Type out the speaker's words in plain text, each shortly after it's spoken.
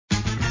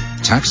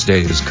Tax day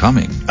is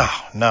coming.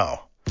 Oh,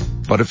 no.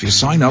 But if you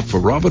sign up for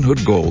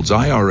Robinhood Gold's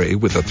IRA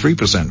with a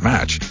 3%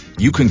 match,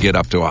 you can get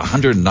up to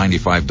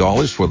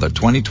 $195 for the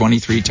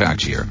 2023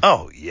 tax year.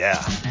 Oh, yeah.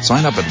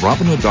 Sign up at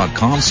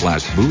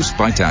Robinhood.com/boost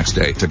by tax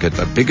day to get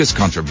the biggest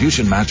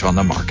contribution match on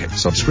the market.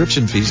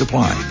 Subscription fees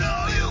apply.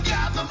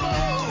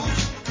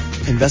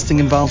 Investing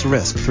involves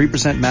risk.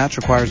 3% match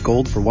requires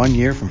gold for 1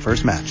 year from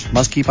first match.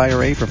 Must keep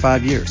IRA for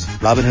 5 years.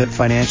 Robinhood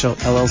Financial,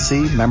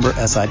 LLC, member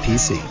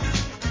SIPC.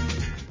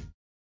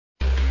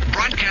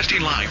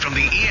 Broadcasting live from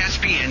the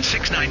ESPN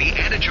 690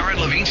 Anajar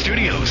and Levine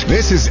studios.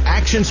 This is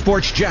Action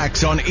Sports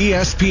Jacks on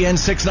ESPN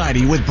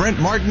 690 with Brent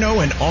Martineau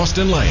and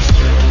Austin Lane.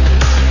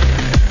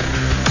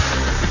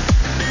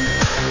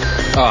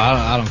 Oh,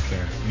 I don't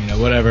care.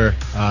 Whatever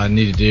I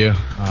need to do.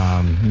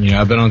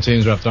 I've been on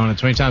teams where I've thrown it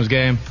 20 times a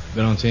game.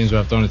 Been on teams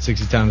where I've thrown it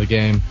 60 times a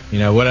game.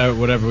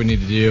 Whatever we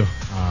need to do,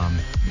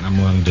 I'm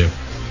willing to do.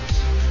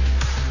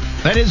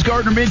 That is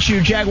Gardner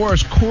Minshew,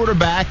 Jaguars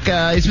quarterback.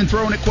 He's been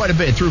throwing it quite a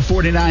bit, threw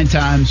 49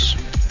 times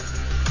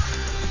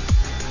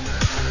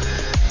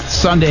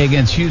Sunday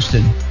against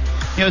Houston.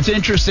 It's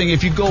interesting.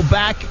 If you go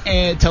back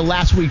to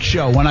last week's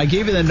show, when I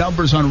gave you the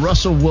numbers on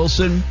Russell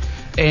Wilson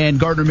and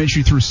Gardner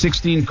Minshew through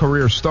 16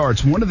 career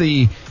starts, one of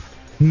the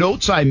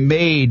notes I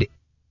made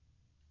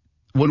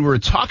when we were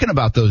talking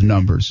about those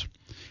numbers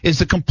is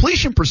the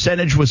completion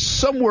percentage was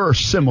somewhere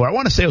similar. I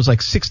want to say it was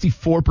like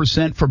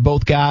 64% for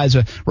both guys.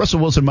 Russell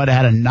Wilson might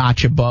have had a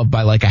notch above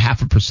by like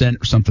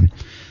 0.5% or something.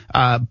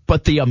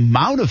 But the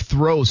amount of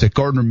throws that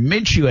Gardner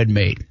Minshew had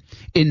made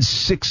in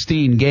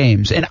 16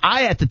 games, and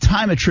I at the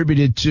time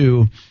attributed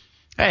to,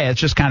 hey,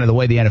 it's just kind of the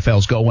way the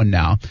NFL's going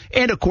now.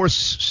 And, of course,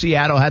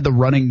 Seattle had the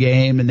running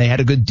game, and they had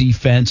a good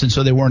defense, and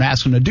so they weren't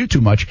asking to do too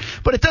much.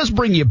 But it does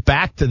bring you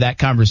back to that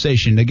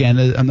conversation. Again,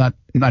 I'm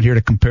not here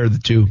to compare the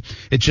two.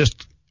 It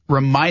just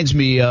reminds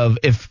me of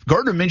if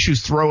Gardner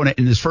Minshew's throwing it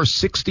in his first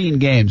 16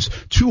 games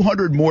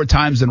 200 more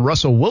times than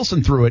Russell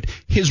Wilson threw it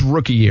his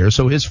rookie year,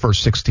 so his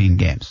first 16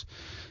 games.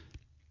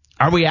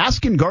 Are we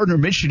asking Gardner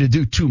Minshew to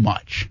do too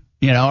much?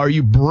 Are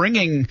you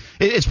bringing –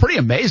 it's pretty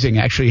amazing,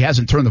 actually. He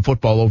hasn't turned the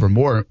football over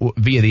more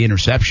via the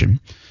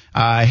interception. He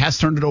has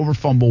turned it over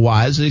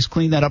fumble-wise. He's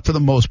cleaned that up for the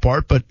most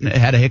part, but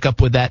had a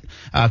hiccup with that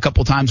a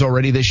couple times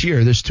already this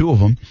year. There's 2 of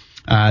them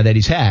that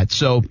he's had.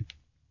 So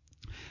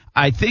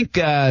I think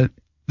the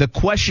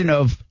question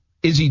of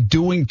is he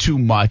doing too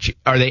much,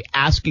 are they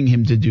asking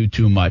him to do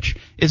too much,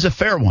 is a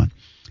fair one.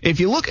 If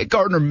you look at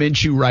Gardner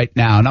Minshew right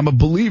now, and I'm a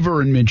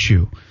believer in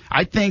Minshew,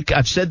 I think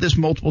I've said this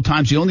multiple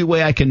times, the only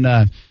way I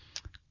can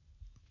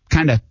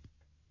kind of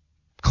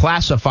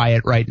classify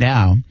it right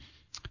now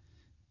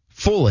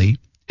fully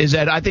is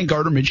that I think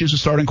Gardner Minshew is a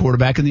starting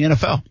quarterback in the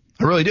NFL.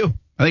 I really do.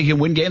 I think he can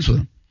win games with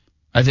him.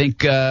 I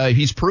think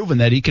he's proven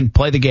that he can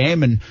play the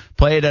game and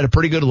play it at a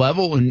pretty good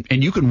level, and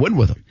you can win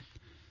with him.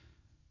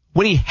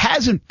 What he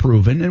hasn't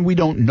proven, and we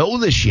don't know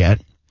this yet,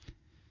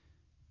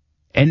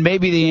 and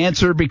maybe the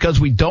answer because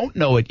we don't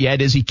know it yet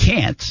is he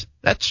can't.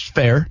 That's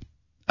fair.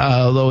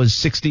 Although is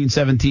 16,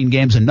 17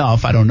 games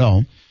enough? I don't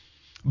know.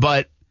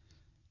 But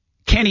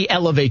can he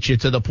elevate you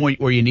to the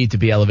point where you need to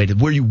be elevated,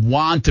 where you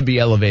want to be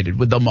elevated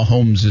with the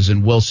Mahomeses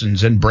and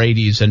Wilsons and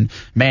Bradys and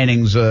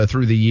Mannings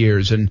through the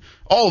years and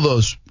all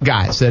those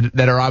guys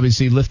that are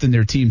obviously lifting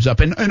their teams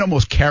up and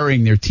almost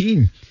carrying their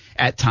team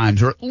at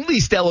times, or at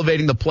least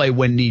elevating the play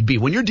when need be.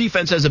 When your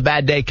defense has a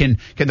bad day, can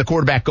the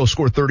quarterback go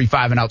score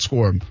 35 and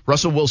outscore him?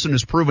 Russell Wilson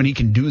has proven he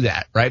can do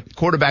that, right?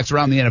 Quarterbacks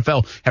around the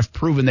NFL have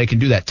proven they can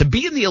do that. To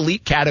be in the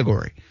elite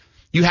category,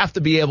 you have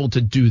to be able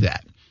to do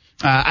that.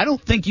 I don't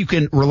think you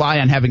can rely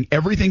on having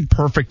everything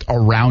perfect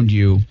around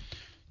you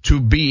to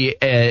be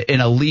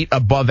an elite,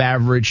 above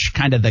average,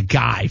 kind of the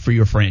guy for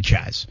your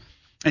franchise.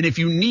 And if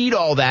you need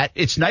all that,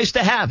 it's nice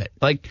to have it.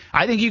 Like,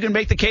 I think you can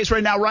make the case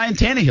right now Ryan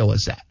Tannehill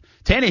is that.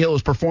 Tannehill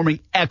is performing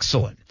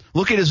excellent.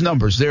 Look at his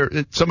numbers.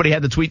 Somebody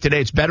had the tweet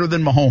today. It's better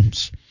than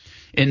Mahomes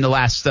in the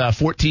last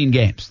 14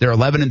 games. They're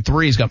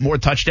 11-3. He's got more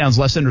touchdowns,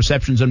 less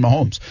interceptions than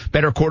Mahomes.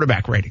 Better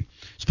quarterback rating.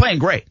 He's playing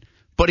great.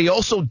 But he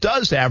also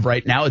does have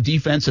right now a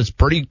defense that's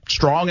pretty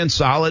strong and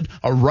solid,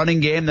 a running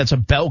game that's a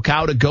bell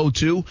cow to go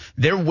to.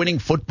 They're winning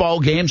football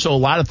games, so a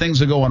lot of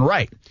things are going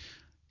right.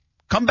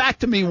 Come back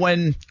to me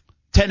when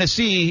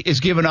Tennessee is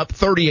giving up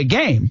 30 a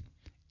game,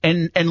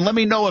 and let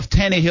me know if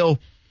Tannehill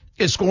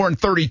is scoring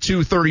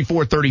 32,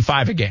 34,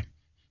 35 a game.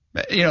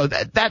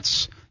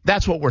 That's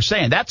what we're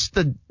saying. That's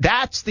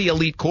the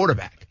elite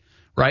quarterback,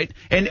 right?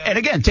 And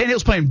again,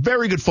 Tannehill's playing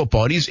very good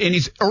football, and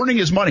he's earning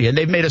his money, and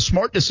they've made a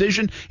smart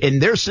decision in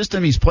their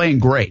system. He's playing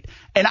great.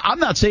 And I'm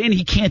not saying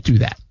he can't do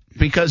that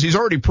because he's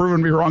already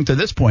proven me wrong to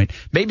this point.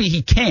 Maybe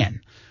he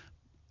can.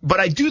 But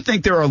I do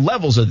think there are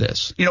levels of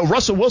this.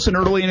 Russell Wilson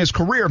early in his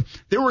career,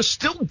 there were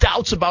still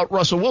doubts about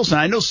Russell Wilson.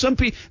 I know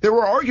there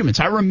were arguments.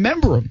 I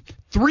remember him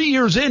 3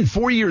 years in,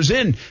 4 years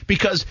in,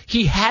 because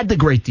he had the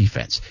great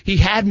defense. He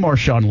had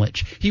Marshawn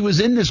Lynch. He was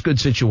in this good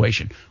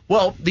situation.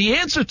 Well, the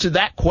answer to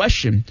that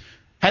question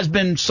has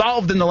been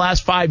solved in the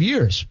last 5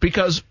 years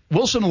because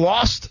Wilson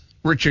lost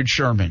Richard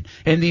Sherman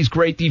and these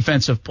great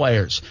defensive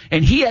players.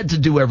 And he had to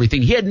do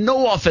everything. He had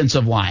no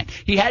offensive line.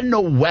 He had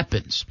no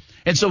weapons.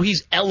 And so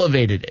he's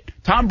elevated it.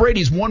 Tom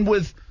Brady's won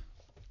with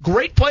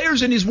great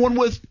players, and he's won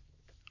with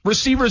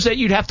receivers that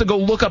you'd have to go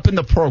look up in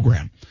the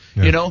program.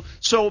 Yeah.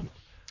 So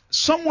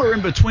somewhere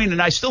in between,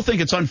 and I still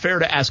think it's unfair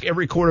to ask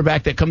every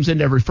quarterback that comes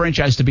into every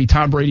franchise to be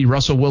Tom Brady,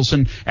 Russell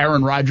Wilson,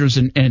 Aaron Rodgers,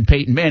 and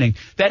Peyton Manning.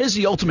 That is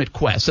the ultimate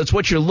quest. That's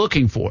what you're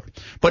looking for.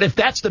 But if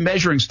that's the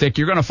measuring stick,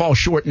 you're going to fall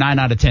short 9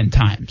 out of 10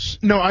 times.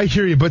 No, I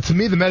hear you. But to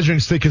me, the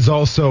measuring stick is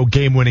also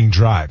game-winning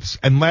drives.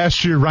 And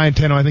last year, Ryan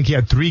Tannehill, I think he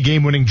had 3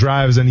 game-winning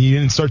drives, and he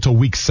didn't start till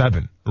week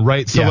 7.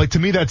 Right? So, to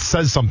me, that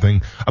says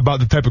something about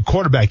the type of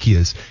quarterback he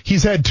is.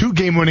 He's had 2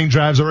 game-winning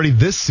drives already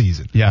this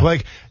season. Yeah.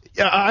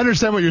 I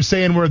understand what you're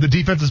saying where the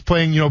defense is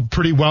playing,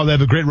 pretty well. They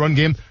have a great run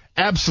game.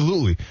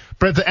 Absolutely.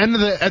 But at the end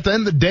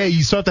of the day,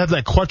 you still have to have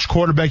that clutch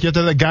quarterback. You have to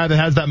have that guy that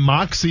has that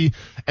moxie.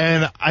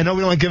 And I know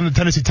we don't like giving the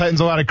Tennessee Titans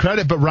a lot of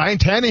credit, but Ryan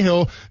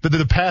Tannehill,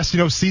 the past,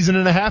 season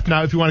and a half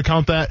now, if you want to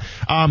count that,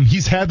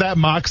 he's had that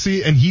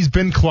moxie and he's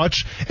been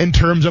clutch in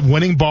terms of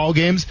winning ball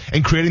games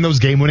and creating those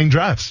game-winning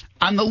drives.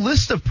 On the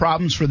list of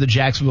problems for the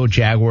Jacksonville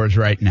Jaguars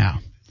right now,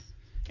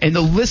 and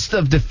the list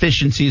of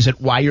deficiencies at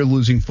why you're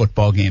losing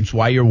football games,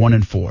 why you're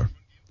 1-4,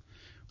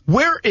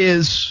 where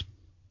is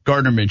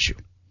Gardner Minshew?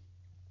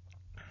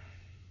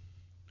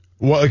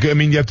 Well,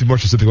 you have to be more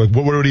specific.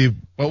 Where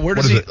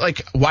does he?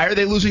 Why are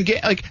they losing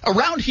games?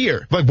 Around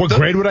here. What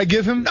grade would I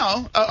give him?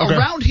 No, okay.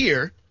 Around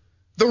here,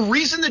 the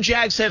reason the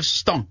Jags have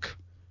stunk,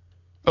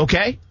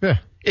 okay,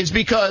 is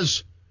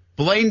because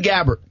Blaine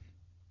Gabbert,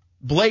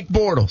 Blake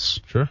Bortles,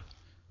 sure,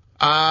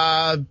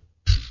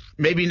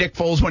 maybe Nick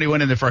Foles when he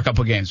went in there for a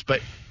couple games,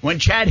 but when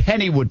Chad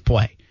Henne would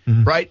play,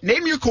 right?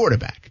 Name your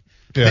quarterback.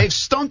 Yeah. They've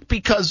stunk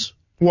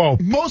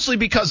mostly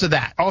because of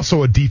that.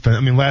 Also a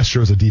defense. Last year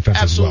was a defense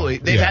Absolutely.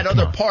 as well. They've had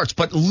other parts,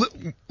 but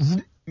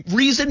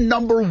reason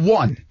number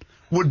 1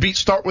 would be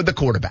start with the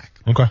quarterback.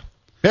 Okay.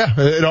 Yeah,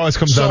 it always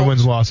comes down to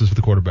wins and losses for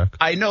the quarterback.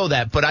 I know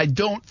that, but I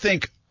don't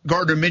think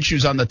Gardner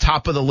Minshew's on the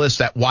top of the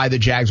list at why the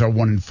Jags are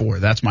 1-4.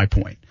 That's my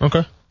point.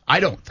 Okay. I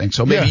don't think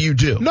so. Maybe you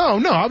do.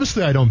 No,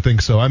 obviously I don't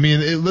think so.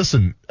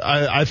 Listen,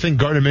 I think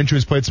Gardner Minshew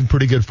has played some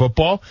pretty good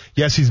football.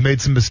 Yes, he's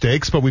made some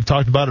mistakes, but we've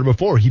talked about it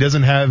before. He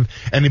doesn't have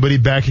anybody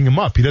backing him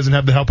up. He doesn't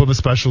have the help of a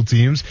special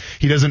teams.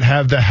 He doesn't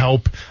have the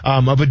help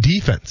of a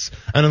defense.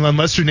 And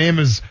unless your name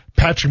is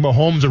Patrick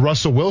Mahomes or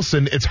Russell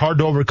Wilson, it's hard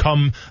to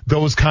overcome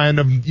those kind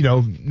of,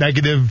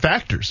 negative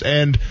factors.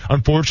 And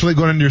unfortunately,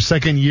 going into your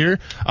second year,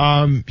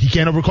 he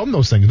can't overcome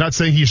those things. Not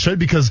saying he should,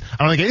 because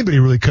I don't think anybody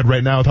really could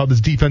right now with how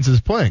this defense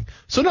is playing.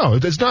 So no,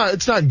 it's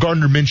not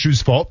Gardner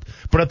Minshew's fault.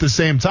 But at the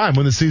same time,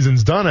 when the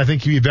season's done, I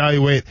think you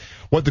evaluate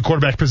what the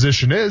quarterback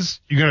position is.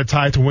 You're going to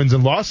tie it to wins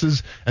and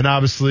losses. And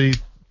obviously,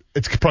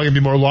 it's probably going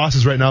to be more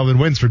losses right now than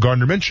wins for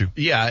Gardner Minshew.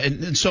 Yeah.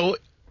 And so,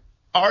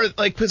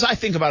 because I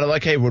think about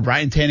it hey, would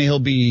Ryan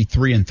Tannehill be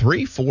 3-3,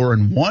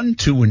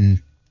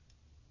 4-1,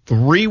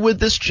 2-3 with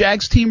this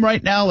Jags team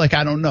right now? I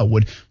don't know.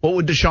 What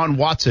would Deshaun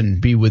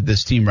Watson be with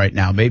this team right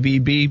now? Maybe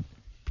he'd be,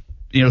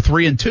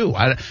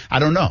 3-2. I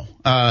don't know.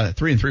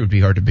 3-3 would be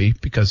hard to beat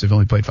because they've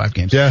only played 5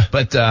 games. Yeah.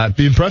 But,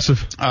 be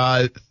impressive.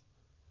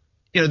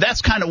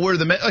 That's kind of where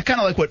kind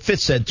of like what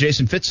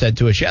Jason Fitz said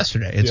to us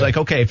yesterday. It's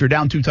okay, if you're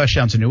down 2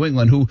 touchdowns in New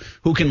England,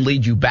 who can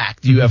lead you back?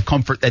 Do you have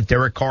comfort that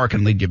Derek Carr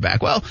can lead you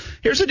back? Well,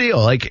 here's the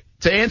deal.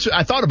 To answer,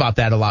 I thought about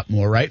that a lot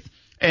more, right?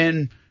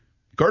 And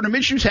Gardner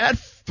Minshew's had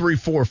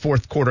 3-4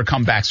 fourth quarter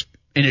comebacks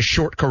in his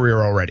short career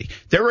already.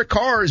 Derek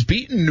Carr has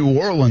beaten New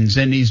Orleans,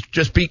 and he's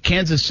just beat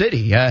Kansas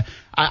City.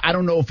 I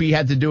don't know if he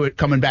had to do it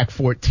coming back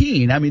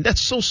 14.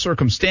 That's so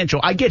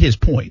circumstantial. I get his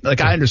point.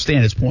 I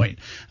understand his point.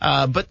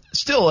 But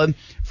still,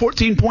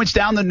 14 points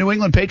down the New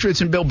England Patriots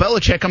and Bill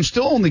Belichick, I'm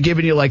still only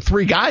giving you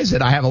 3 guys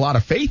that I have a lot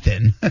of faith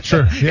in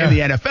sure, yeah. in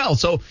the NFL.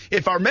 So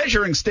if our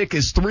measuring stick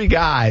is 3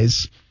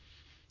 guys,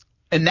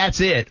 and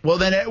that's it, well,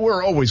 then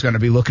we're always going to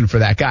be looking for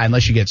that guy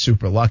unless you get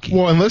super lucky.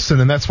 Well, and listen,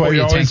 and that's why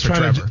you're always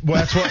trying to.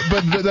 Well,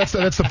 that's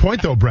the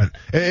point, though, Brent.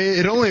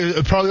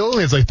 It probably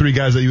only is 3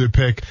 guys that you would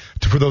pick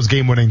for those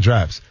game-winning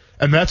drives.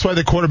 And that's why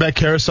the quarterback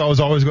carousel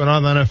is always going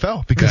on in the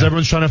NFL, because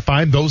everyone's trying to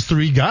find those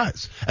 3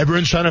 guys.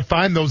 Everyone's trying to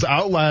find those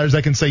outliers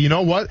that can say, you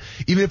know what,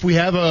 even if we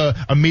have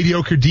a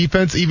mediocre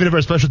defense, even if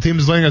our special team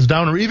is laying us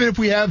down, or even if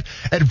we have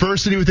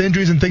adversity with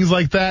injuries and things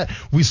like that,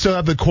 we still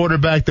have the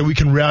quarterback that we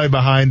can rally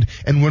behind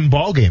and win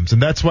ball games.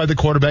 And that's why the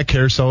quarterback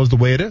carousel is the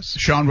way it is.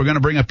 Sean, we're going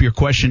to bring up your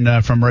question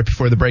from right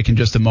before the break in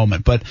just a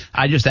moment. But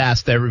I just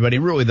asked everybody,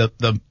 really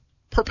the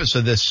purpose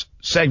of this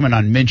segment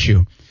on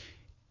Minshew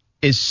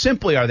is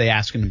simply, are they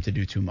asking him to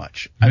do too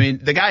much?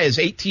 The guy has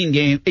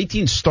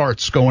 18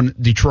 starts going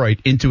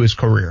Detroit into his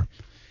career.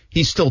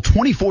 He's still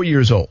 24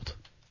 years old.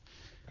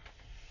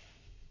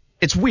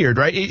 It's weird,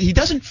 right? He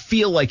doesn't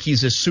feel like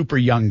he's a super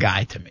young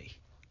guy to me.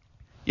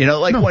 You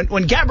know, like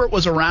when Gabbert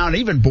was around,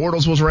 even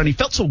Bortles was around, he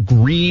felt so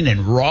green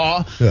and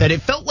raw that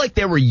it felt like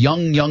they were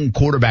young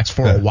quarterbacks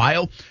for a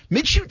while.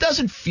 Minshew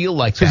doesn't feel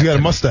like that. Because he got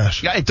a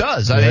mustache. Yeah, it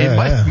does. I mean,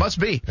 it must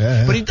be.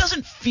 Yeah. But he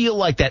doesn't feel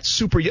like that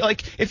super,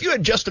 like if you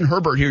had Justin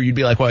Herbert here, you'd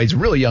be like, well, he's a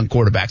really young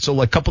quarterback. So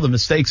like a couple of the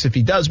mistakes, if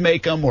he does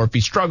make them or if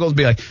he struggles,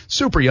 be like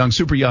super young.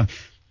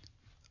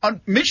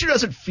 Minshew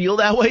doesn't feel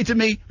that way to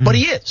me, but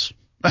he is.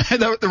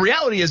 The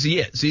reality is he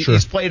is.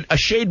 He's played a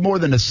shade more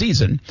than a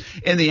season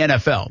in the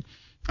NFL.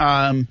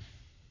 Are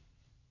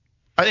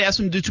they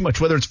asking him to do too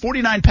much? Whether it's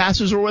 49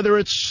 passes or whether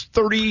it's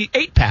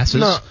 38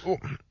 passes,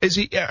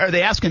 are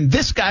they asking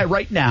this guy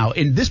right now,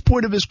 in this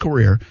point of his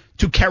career,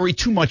 to carry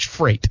too much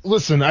freight?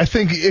 Listen, I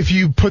think if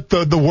you put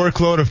the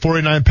workload of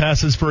 49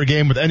 passes for a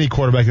game with any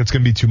quarterback, that's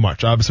going to be too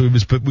much. Obviously,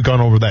 we've gone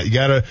over that. You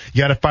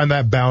gotta find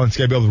that balance.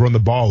 You gotta be able to run the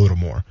ball a little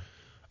more.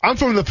 I'm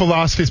from the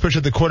philosophy, especially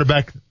at the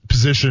quarterback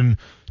position,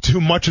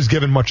 too much is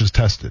given, much is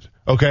tested.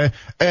 Okay,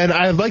 and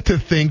I like to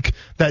think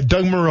that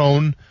Doug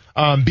Marrone,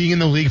 being in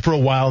the league for a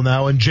while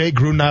now, and Jay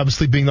Gruden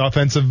obviously being the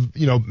offensive,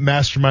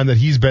 mastermind that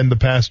he's been the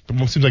past,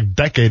 almost seems like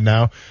decade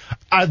now,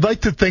 I'd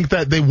like to think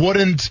that they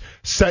wouldn't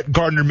set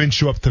Gardner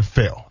Minshew up to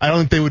fail. I don't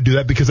think they would do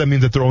that because that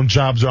means that their own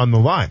jobs are on the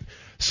line.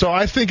 So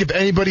I think if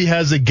anybody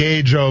has a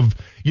gauge of,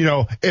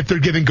 if they're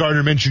giving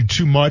Gardner Minshew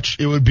too much,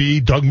 it would be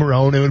Doug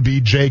Marrone, it would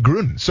be Jay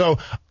Gruden. So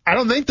I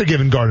don't think they're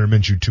giving Gardner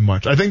Minshew too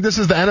much. I think this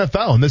is the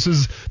NFL, and this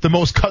is the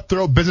most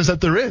cutthroat business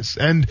that there is.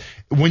 And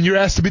when you're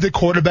asked to be the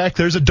quarterback,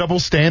 there's a double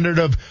standard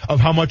of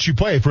how much you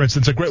play. For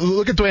instance,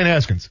 look at Dwayne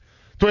Haskins.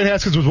 Dwayne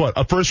Haskins was what?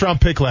 A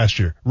first-round pick last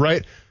year,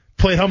 right?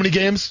 Played how many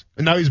games?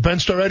 And now he's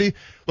benched already?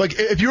 Like,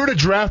 if you were to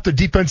draft a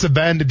defensive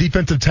end, a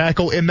defensive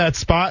tackle in that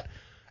spot,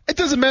 it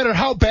doesn't matter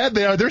how bad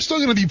they are. They're still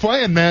going to be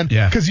playing, man.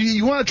 Yeah. Because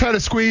you want to try to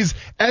squeeze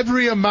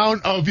every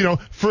amount of,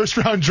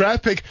 first-round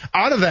draft pick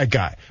out of that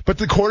guy. But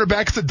the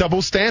quarterback's a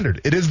double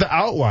standard. It is the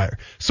outlier.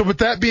 So with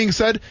that being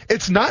said,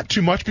 it's not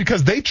too much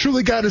because they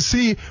truly got to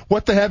see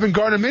what they have in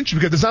Gardner Minshew,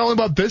 because it's not only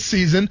about this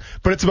season,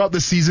 but it's about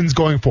the seasons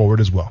going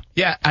forward as well.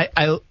 Yeah,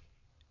 I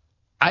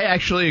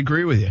actually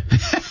agree with you.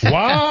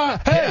 Wow.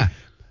 Hey,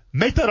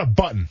 make that a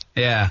button.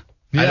 Yeah.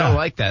 I don't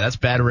like that. That's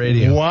bad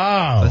radio.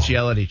 Wow. Let's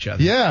yell at each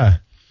other. Yeah.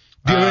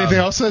 Do you have anything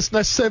else that's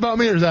nice to say about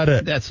me, or is that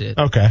it? That's it.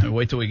 Okay.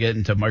 Wait till we get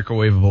into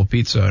microwavable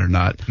pizza or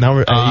not. Now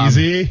we're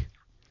easy.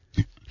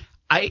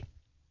 I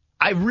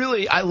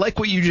like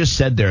what you just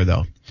said there,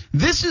 though.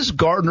 This is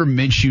Gardner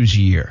Minshew's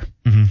year.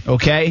 Mm-hmm.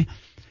 Okay?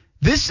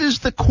 This is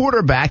the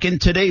quarterback in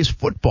today's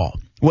football.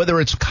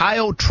 Whether it's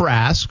Kyle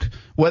Trask,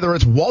 whether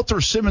it's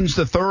Walter Simmons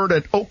III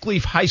at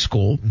Oakleaf High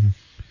School,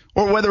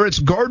 or whether it's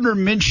Gardner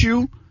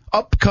Minshew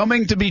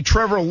upcoming to be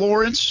Trevor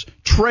Lawrence,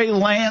 Trey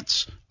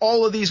Lance,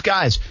 all of these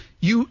guys.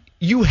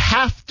 You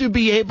have to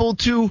be able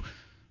to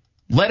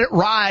let it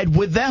ride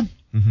with them.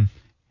 Mm-hmm.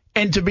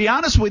 And to be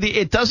honest with you,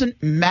 it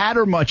doesn't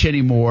matter much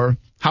anymore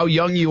how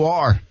young you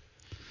are.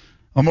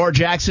 Lamar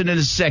Jackson in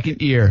his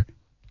second year.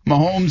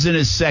 Mahomes in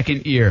his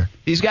second year.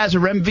 These guys are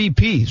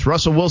MVPs.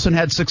 Russell Wilson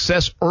had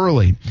success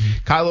early.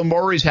 Mm-hmm. Kyler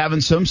Murray's having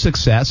some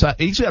success.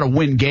 He's got to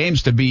win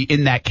games to be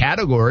in that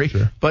category,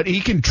 but he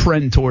can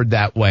trend toward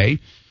that way.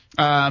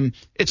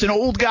 It's an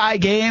old guy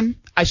game.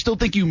 I still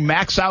think you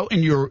max out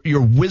in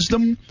your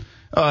wisdom,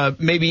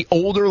 maybe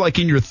older, like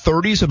in your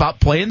 30s, about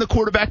playing the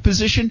quarterback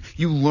position.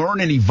 You learn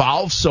and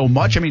evolve so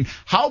much. I mean,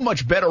 how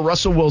much better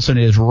Russell Wilson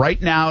is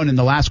right now and in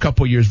the last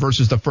couple of years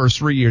versus the first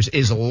 3 years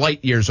is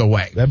light years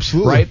away.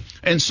 Absolutely. Right?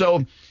 And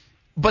so,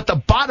 but the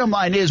bottom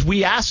line is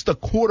we ask the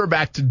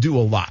quarterback to do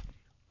a lot.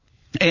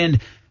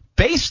 And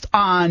based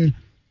on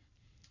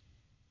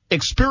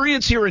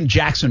experience here in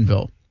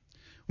Jacksonville,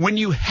 when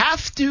you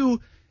have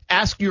to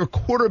ask your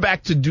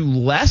quarterback to do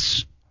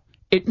less,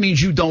 it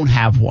means you don't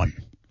have one.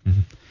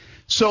 Mm-hmm.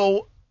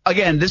 So,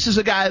 again, this is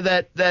a guy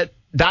that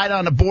died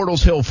on the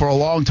Bortles Hill for a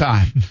long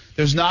time.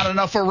 There's not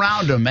enough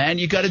around him, man.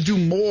 You got to do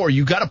more.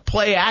 You got to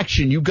play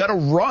action. You got to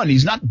run.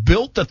 He's not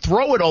built to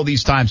throw it all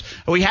these times.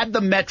 We had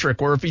the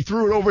metric where if he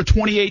threw it over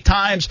 28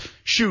 times,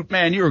 shoot,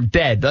 man, you're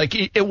dead. Like,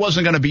 it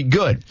wasn't going to be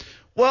good.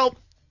 Well,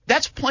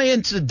 that's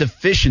playing to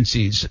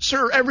deficiencies.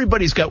 Sir,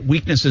 everybody's got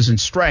weaknesses and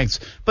strengths,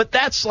 but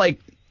that's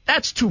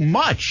too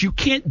much. You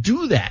can't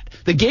do that.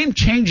 The game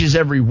changes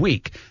every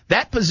week.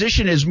 That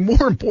position is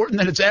more important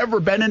than it's ever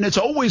been, and it's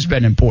always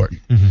been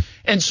important. Mm-hmm.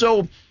 And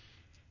so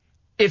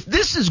if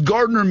this is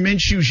Gardner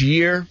Minshew's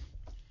year,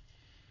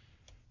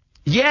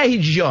 yeah,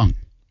 he's young.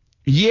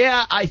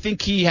 Yeah, I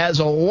think he has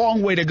a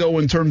long way to go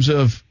in terms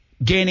of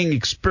gaining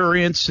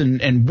experience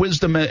and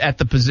wisdom at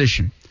the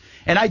position.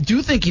 And I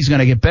do think he's going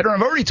to get better.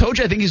 I've already told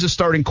you I think he's a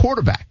starting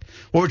quarterback.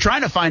 Well, we're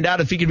trying to find out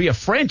if he could be a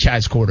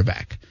franchise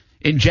quarterback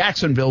in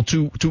Jacksonville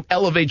to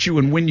elevate you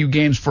and win you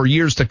games for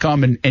years to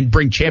come and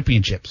bring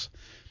championships.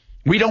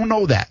 We don't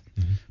know that.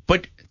 Mm-hmm.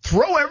 But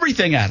throw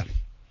everything at him.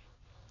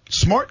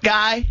 Smart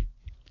guy,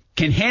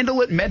 can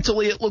handle it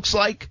mentally, it looks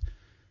like.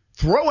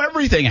 Throw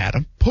everything at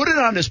him, put it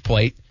on his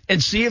plate,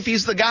 and see if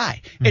he's the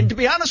guy. Mm-hmm. And to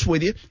be honest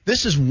with you,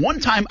 this is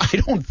one time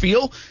I don't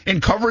feel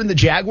in covering the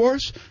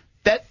Jaguars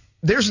that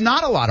there's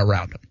not a lot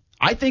around him.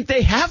 I think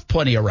they have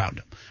plenty around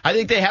him. I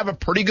think they have a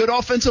pretty good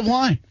offensive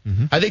line.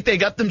 Mm-hmm. I think they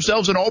got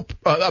themselves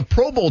a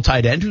Pro Bowl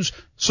tight end who's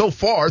so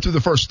far through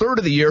the first third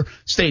of the year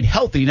stayed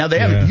healthy. Now, they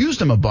haven't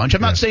used him a bunch.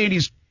 I'm not saying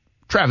he's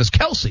Travis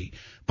Kelce,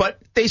 but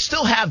they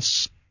still have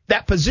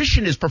that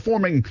position is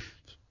performing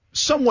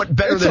somewhat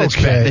better than it's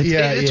been.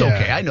 It's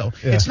okay. I know.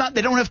 Yeah. It's not.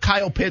 They don't have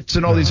Kyle Pitts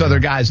and all these other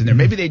guys in there.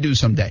 Maybe they do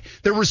someday.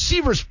 The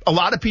receivers, a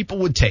lot of people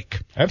would take.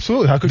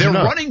 Absolutely. How could you not?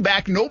 Their running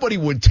back, nobody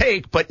would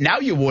take, but now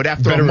you would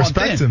after a month in.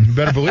 Better respect him. You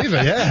better believe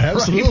it. Yeah,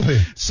 absolutely.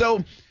 Right?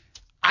 So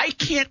I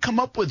can't come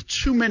up with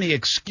too many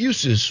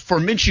excuses for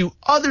Minshew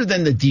other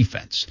than the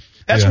defense.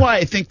 That's why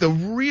I think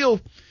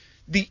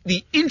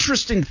the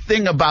interesting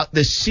thing about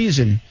this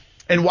season,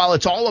 and while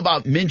it's all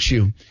about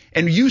Minshew,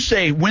 and you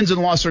say wins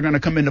and losses are going to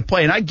come into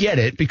play, and I get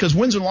it, because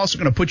wins and losses are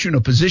going to put you in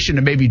a position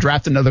to maybe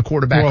draft another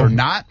quarterback or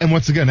not. And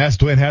once again, ask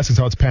Dwayne Haskins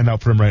how it's panned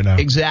out for him right now.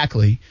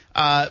 Exactly.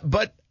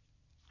 But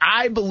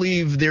I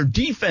believe their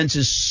defense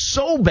is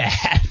so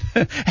bad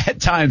at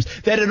times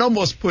that it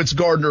almost puts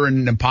Gardner in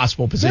an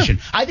impossible position.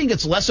 Yeah. I think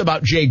it's less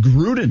about Jay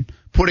Gruden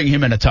putting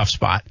him in a tough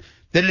spot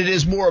than it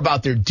is more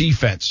about their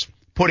defense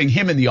putting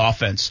him in the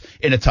offense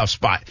in a tough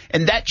spot.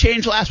 And that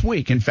changed last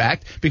week, in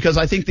fact, because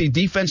I think the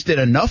defense did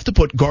enough to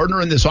put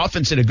Gardner in this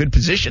offense in a good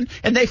position,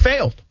 and they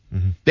failed.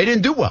 Mm-hmm. They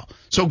didn't do well.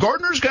 So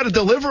Gardner's got to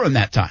deliver in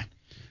that time.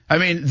 I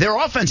mean, their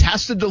offense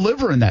has to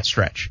deliver in that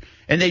stretch,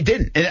 and they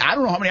didn't. And I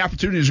don't know how many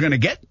opportunities they're going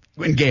to get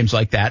in games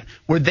like that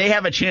where they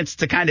have a chance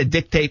to kind of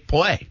dictate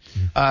play.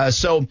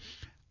 So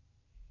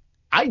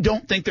I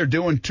don't think they're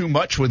doing too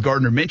much with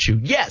Gardner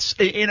Minshew. Yes,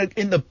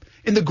 in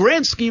the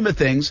grand scheme of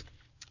things,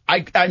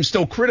 I'm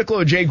still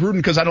critical of Jay Gruden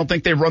because I don't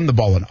think they run the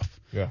ball enough.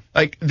 Yeah.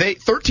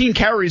 13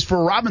 carries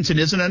for Robinson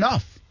isn't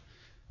enough.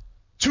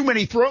 Too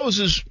many throws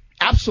is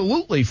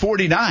absolutely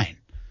 49.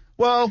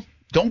 Well,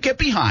 don't get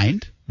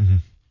behind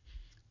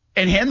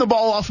and hand the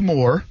ball off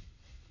more,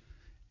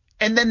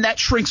 and then that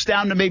shrinks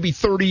down to maybe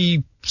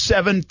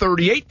 37,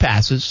 38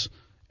 passes,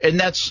 and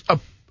that's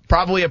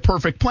probably a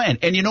perfect plan.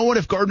 And you know what?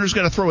 If Gardner's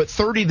going to throw it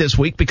 30 this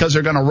week because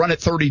they're going to run it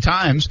 30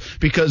 times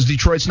because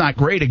Detroit's not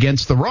great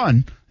against the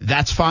run,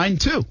 that's fine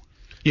too.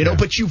 You know,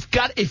 but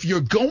if you're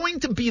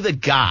going to be the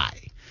guy,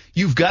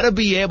 you've got to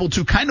be able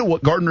to, kind of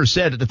what Gardner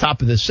said at the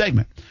top of this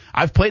segment.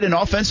 I've played in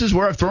offenses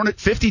where I've thrown it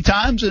 50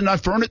 times and I've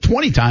thrown it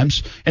 20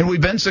 times and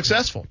we've been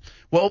successful.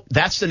 Well,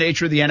 that's the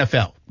nature of the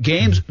NFL.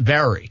 Games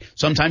vary.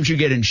 Sometimes you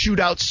get in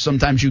shootouts.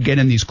 Sometimes you get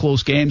in these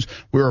close games.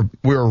 We're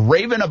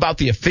raving about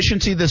the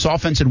efficiency of this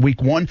offense in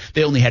week 1.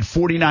 They only had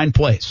 49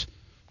 plays.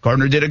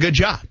 Gardner did a good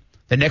job.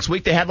 The next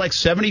week they had like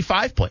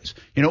 75 plays.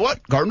 You know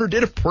what? Gardner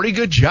did a pretty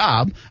good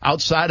job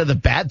outside of the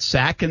bad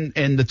sack and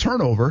the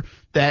turnover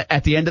that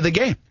at the end of the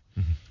game.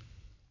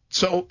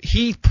 So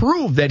he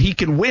proved that he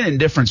can win in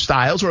different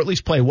styles, or at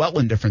least play well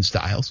in different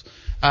styles.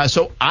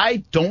 So I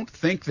don't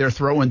think they're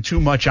throwing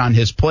too much on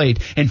his plate.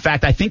 In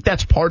fact, I think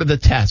that's part of the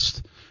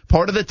test.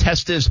 Part of the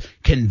test is,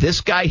 can this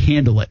guy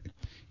handle it?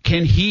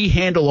 Can he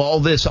handle all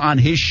this on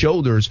his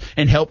shoulders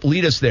and help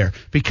lead us there?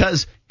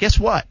 Because guess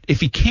what? If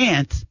he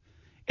can't,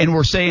 and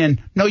we're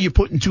saying, no, you're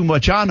putting too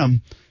much on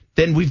him,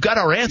 then we've got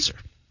our answer.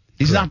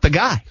 He's not the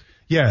guy.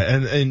 Yeah,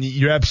 and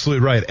you're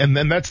absolutely right. And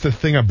that's the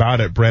thing about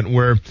it, Brent,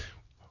 where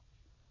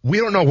we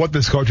don't know what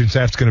this coaching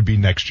staff's going to be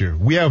next year.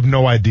 We have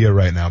no idea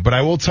right now. But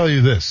I will tell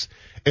you this.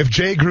 If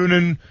Jay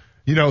Gruden,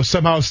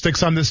 somehow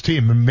sticks on this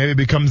team and maybe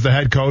becomes the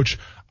head coach,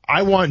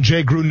 I want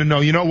Jay Gruden to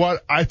know, you know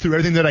what? I threw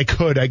everything that I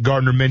could at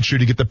Gardner Minshew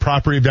to get the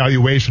proper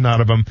evaluation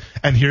out of him,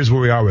 and here's where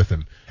we are with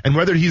him. And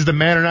whether he's the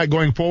man or not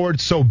going forward,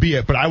 so be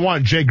it. But I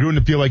want Jay Gruden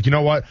to feel like, you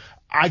know what?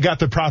 I got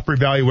the proper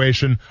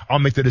evaluation. I'll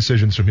make the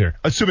decisions from here.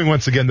 Assuming,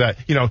 once again, that,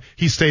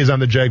 he stays on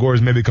the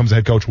Jaguars, maybe becomes a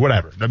head coach,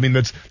 whatever. I mean,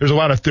 there's a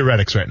lot of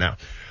theoretics right now.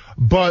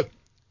 But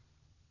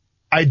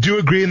I do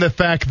agree in the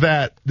fact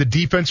that the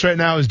defense right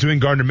now is doing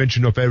Gardner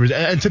Minshew no favors.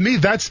 And to me,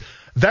 that's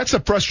a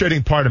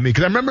frustrating part of me.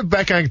 Because I remember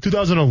back in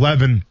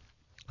 2011,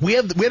 we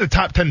had a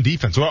top 10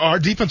 defense. So our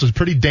defense was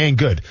pretty dang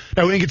good.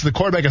 Now, we didn't get to the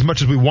quarterback as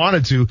much as we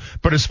wanted to,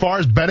 but as far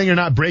as bending or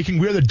not breaking,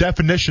 we were the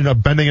definition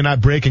of bending and not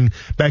breaking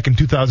back in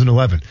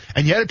 2011.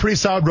 And you had a pretty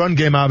solid run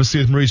game, obviously,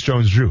 as Maurice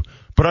Jones-Drew.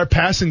 But our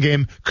passing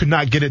game could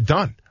not get it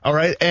done. All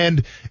right.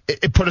 And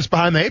it put us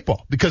behind the 8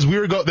 ball because it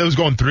was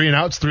going 3 and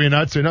outs.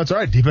 All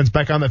right. Defense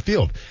back on the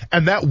field.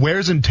 And that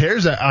wears and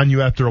tears on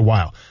you after a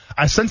while.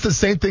 I sense the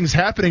same things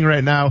happening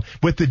right now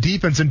with the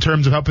defense in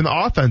terms of helping the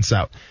offense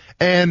out.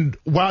 And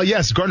while,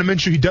 yes, Gardner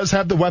Minshew, he does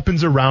have the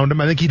weapons around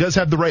him. I think he does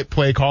have the right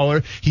play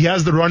caller. He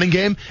has the running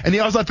game, and he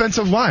has the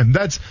offensive line.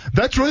 It's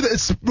really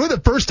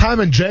the first time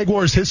in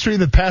Jaguars history in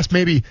the past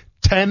maybe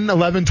 10,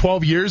 11,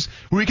 12 years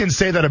where we can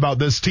say that about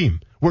this team,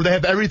 where they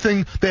have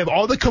everything, they have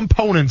all the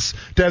components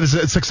to have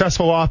a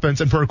successful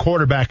offense and for a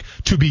quarterback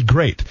to be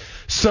great.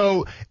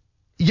 So,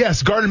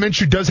 yes, Gardner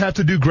Minshew does have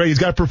to do great. He's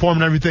got to perform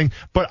and everything,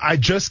 but I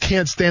just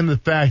can't stand the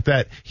fact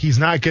that he's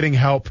not getting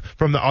help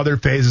from the other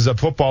phases of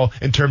football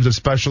in terms of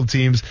special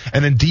teams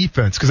and in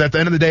defense. Because at the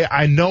end of the day,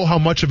 I know how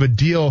much of a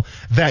deal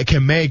that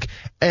can make.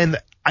 And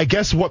I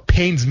guess what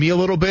pains me a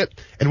little bit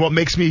and what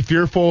makes me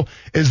fearful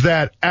is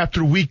that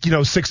after week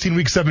 16,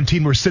 week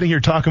 17, we're sitting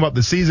here talking about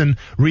the season,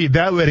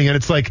 reevaluating, and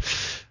it's like,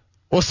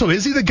 well, so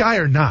is he the guy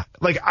or not?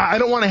 Like, I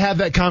don't want to have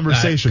that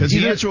conversation. Because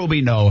the answer will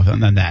be no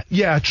than that.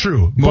 Yeah,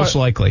 true. Most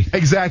likely.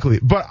 Exactly.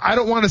 But I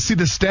don't want to see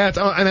the stats.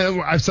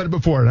 And I've said it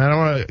before, and I don't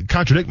want to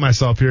contradict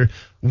myself here.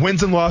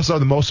 Wins and losses are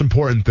the most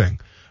important thing.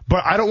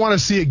 But I don't want to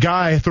see a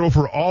guy throw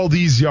for all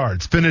these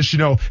yards, finish,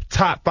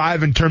 top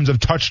 5 in terms of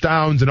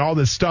touchdowns and all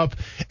this stuff.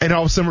 And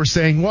all of a sudden we're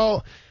saying,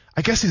 well,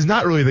 I guess he's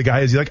not really the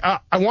guy, is he? Like, I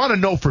want to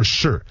know for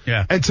sure.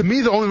 Yeah. And to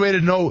me, the only way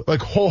to know,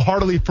 like,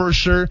 wholeheartedly for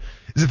sure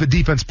is if the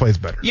defense plays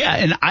better. Yeah,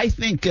 and I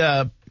think,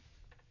 I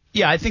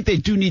think they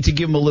do need to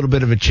give him a little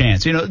bit of a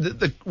chance.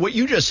 What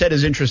you just said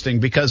is interesting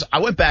because I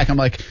went back, I'm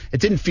like,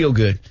 it didn't feel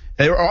good.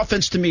 Their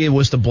offense, to me,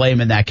 was to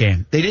blame in that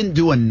game. They didn't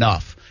do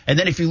enough. And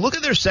then if you look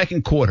at their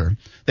second quarter,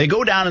 they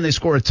go down and they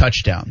score a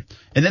touchdown.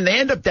 And then they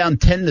end up down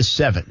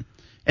 10-7.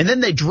 And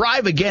then they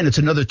drive again. It's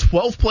another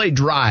 12-play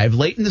drive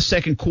late in the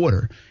second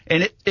quarter.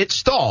 And it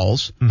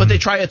stalls, but they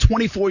try a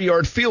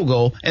 24-yard field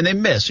goal, and they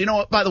miss. You know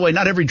what? By the way,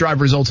 not every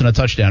drive results in a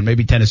touchdown.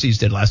 Maybe Tennessee's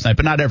did last night,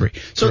 but not every.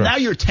 So now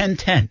you're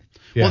 10-10.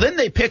 Yeah. Well, then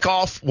they pick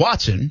off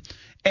Watson,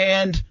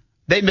 and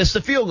they miss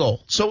the field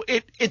goal. So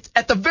it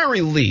at the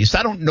very least,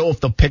 I don't know if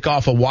the pick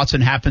off of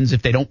Watson happens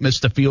if they don't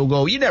miss the field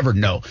goal. You never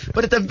know.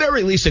 But at the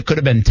very least, it could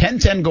have been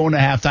 10-10 going to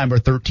halftime or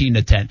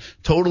 13-10.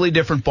 Totally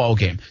different ball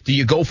game. Do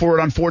you go for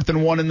it on 4th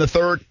and 1 in the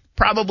third?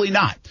 Probably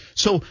not.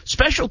 So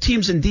special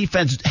teams and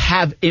defense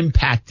have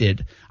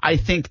impacted, I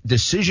think,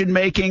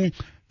 decision-making,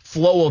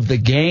 flow of the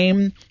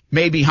game,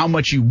 maybe how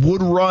much you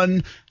would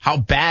run, how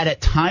bad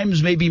at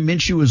times maybe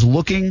Minshew is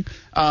looking.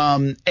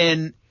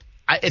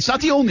 It's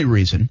not the only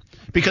reason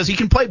because he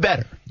can play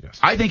better. Yes.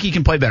 I think he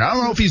can play better. I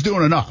don't know if he's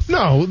doing enough.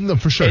 No,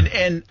 for sure.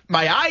 And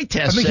my eye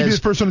test I think he'd be the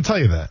first one to tell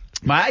you that.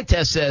 My eye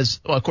test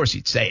says, well, of course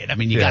he'd say it. I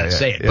mean, you got to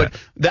say it. Yeah. But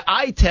the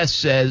eye test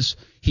says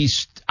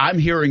I'm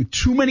hearing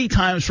too many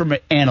times from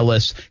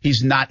analysts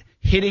he's not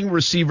hitting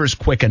receivers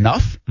quick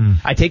enough.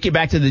 I take you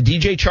back to the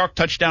DJ Chark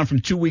touchdown from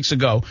 2 weeks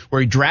ago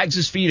where he drags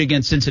his feet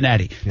against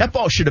Cincinnati. Yeah. That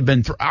ball should have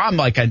been I'm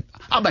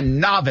a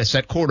novice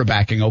at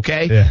quarterbacking,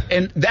 okay? Yeah.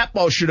 And that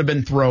ball should have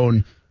been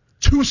thrown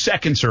 2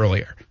 seconds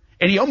earlier.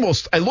 And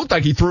it looked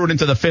like he threw it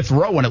into the 5th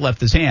row when it left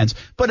his hands,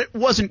 but it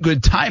wasn't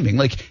good timing.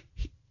 Like,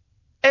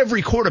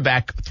 every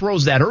quarterback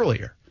throws that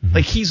earlier. Mm-hmm.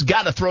 Like, he's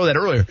got to throw that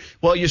earlier.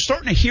 Well, you're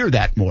starting to hear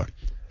that more.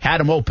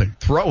 Had him open.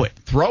 Throw it.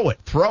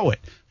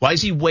 Why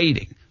is he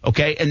waiting?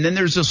 Okay, and then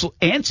there's this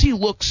antsy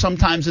look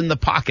sometimes in the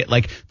pocket.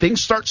 Like,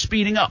 things start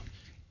speeding up.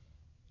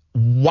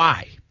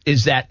 Why?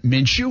 Is that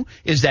Minshew?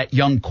 Is that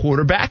young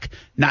quarterback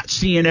not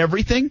seeing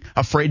everything?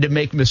 Afraid to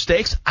make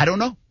mistakes? I don't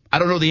know. I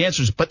don't know the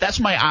answers, but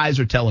that's my eyes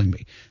are telling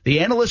me.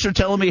 The analysts are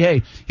telling me,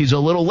 hey, he's a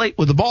little late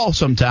with the ball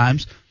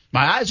sometimes.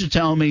 My eyes are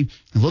telling me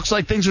it looks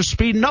like things are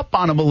speeding up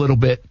on him a little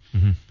bit.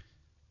 Mm-hmm.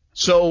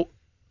 So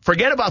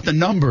forget about the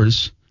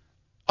numbers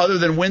other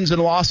than wins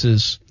and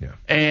losses. Yeah.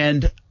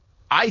 And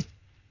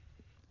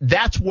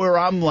that's where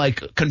I'm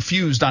like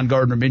confused on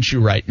Gardner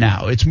Minshew right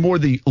now. It's more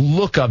the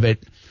look of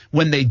it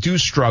when they do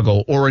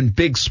struggle or in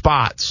big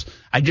spots.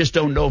 I just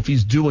don't know if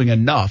he's doing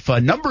enough.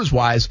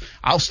 Numbers-wise,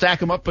 I'll stack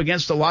him up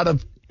against a lot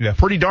of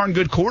pretty darn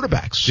good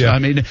quarterbacks. Yeah. I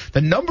mean,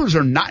 the numbers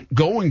are not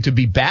going to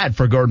be bad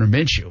for Gardner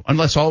Minshew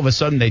unless all of a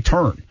sudden they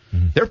turn.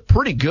 Mm-hmm. They're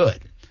pretty good.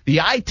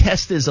 The eye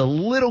test is a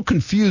little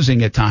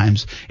confusing at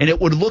times, and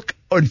it would look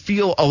and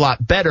feel a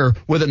lot better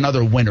with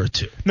another win or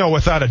two. No,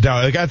 without a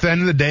doubt. Like, at the end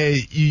of the day,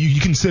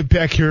 you can sit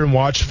back here and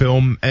watch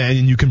film,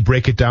 and you can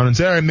break it down and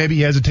say, all right, maybe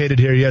he hesitated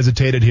here.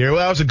 Well,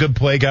 that was a good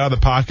play, got out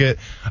of the pocket.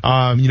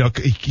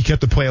 He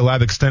kept the play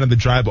alive, extended the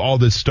drive, all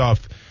this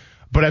stuff.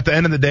 But at the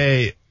end of the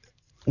day,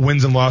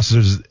 wins and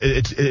losses,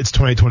 it's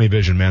 20/20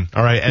 vision, man.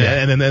 All right,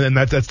 and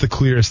that's the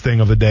clearest thing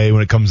of the day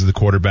when it comes to the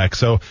quarterback.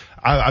 So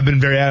I've been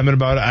very adamant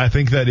about it. I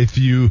think that if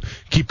you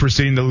keep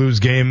proceeding to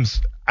lose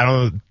games, I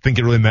don't think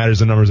it really matters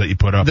the numbers that you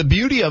put up. The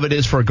beauty of it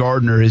is for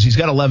Gardner is he's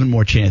got 11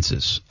 more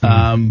chances,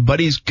 but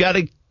he's got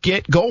to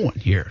get going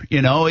here.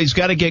 He's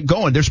got to get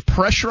going. There's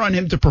pressure on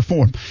him to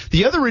perform.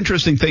 The other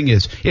interesting thing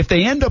is if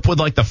they end up with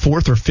like the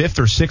 4th or 5th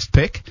or 6th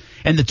pick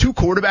and the 2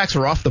 quarterbacks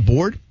are off the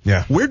board,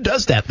 where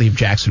does that leave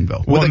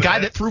Jacksonville? With a guy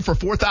that threw for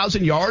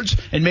 4,000 yards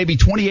and maybe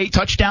 28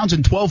 touchdowns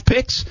and 12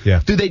 picks?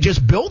 Yeah. Do they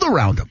just build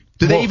around him?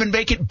 Do they even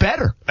make it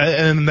better?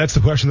 And that's the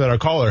question that our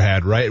caller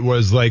had, right?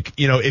 Was like,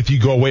 if you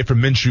go away from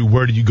Minshew,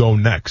 where do you go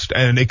next?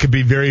 And it could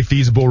be very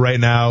feasible right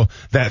now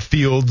that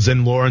Fields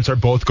and Lawrence are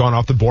both gone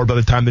off the board by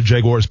the time the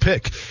Jaguars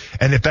pick.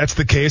 And if that's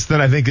the case,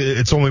 then I think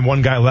it's only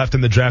one guy left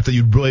in the draft that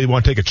you really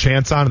want to take a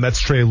chance on, and that's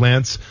Trey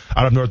Lance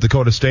out of North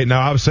Dakota State.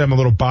 Now, obviously, I'm a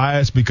little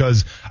biased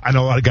because I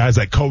know a lot of guys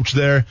that coach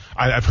there.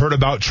 I've heard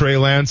about Trey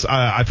Lance.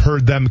 I've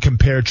heard them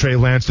compare Trey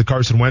Lance to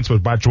Carson Wentz,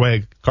 but by the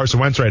way,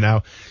 Carson Wentz right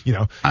now,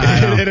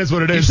 it is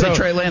what it is. got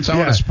Trey Lance. I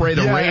want to spray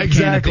the rain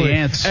can at the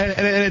ants.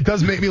 And it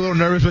does make me a little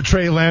nervous with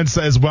Trey Lance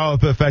as well,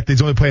 the fact that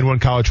he's only played one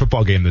college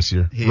football game this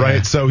year,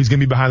 right? So he's going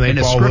to be behind the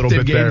eight ball a little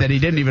bit game there. That he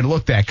didn't even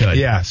look that good.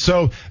 Yeah,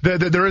 so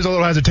there is a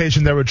little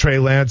hesitation there with Trey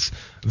Lance.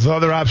 The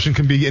other option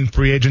can be in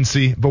free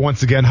agency, but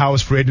once again, how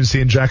has free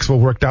agency in Jacksonville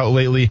worked out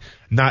lately?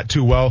 Not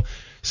too well.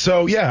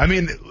 So, yeah, I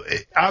mean,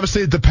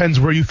 obviously it depends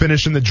where you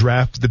finish in the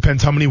draft. It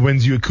depends how many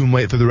wins you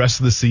accumulate for the rest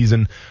of the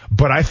season.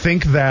 But I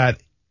think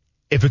that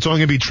if it's only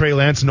going to be Trey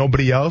Lance,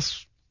 nobody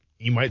else,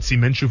 you might see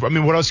Minshew. I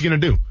mean, what else are you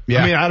going to do?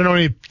 Yeah. I mean, I don't know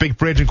any big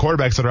free agent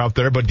quarterbacks that are out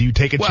there, but do you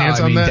take a chance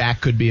on that?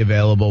 Dak could be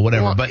available,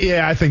 whatever. Well, but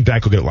yeah, I think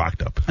Dak will get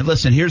locked up. And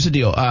listen, here's the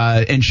deal.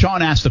 And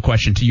Sean asked the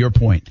question to your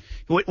point.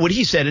 What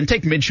he said, and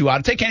take Minshew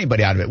out, take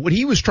anybody out of it. What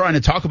he was trying to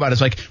talk about is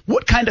like,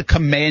 what kind of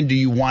command do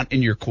you want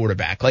in your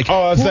quarterback? Like,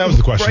 that was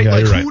the question. Right? Yeah,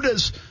 like, you're right. Who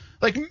does?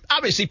 Like,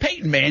 obviously,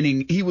 Peyton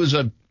Manning, he was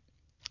a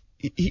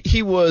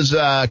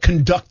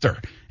conductor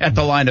at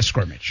the line of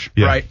scrimmage,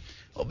 right?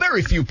 Well,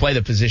 very few play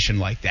the position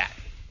like that.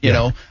 You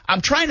know,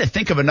 I'm trying to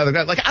think of another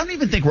guy. Like, I don't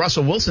even think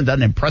Russell Wilson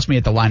doesn't impress me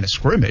at the line of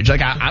scrimmage.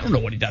 Like, I don't know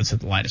what he does at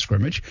the line of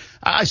scrimmage.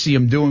 I see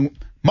him doing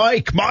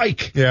Mike.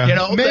 Yeah. You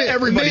know,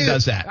 everybody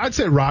does that. I'd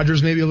say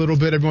Rodgers maybe a little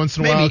bit every once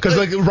in a while. Because,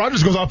 like,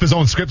 Rodgers goes off his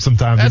own script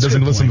sometimes. He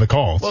doesn't listen to the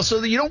calls. Well,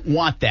 so you don't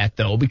want that,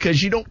 though,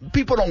 because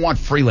people don't want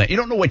freelance. You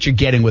don't know what you're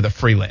getting with a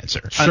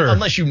freelancer. Sure.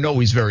 Unless you know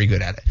he's very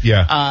good at it.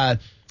 Yeah.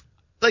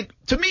 Like,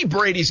 to me,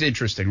 Brady's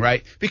interesting,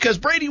 right? Because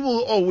Brady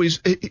will always,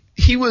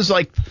 he was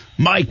like,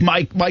 Mike,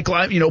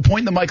 pointing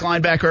the Mike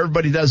linebacker,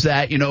 everybody does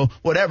that,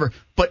 whatever.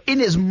 But in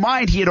his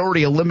mind, he had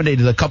already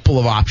eliminated a couple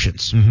of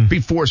options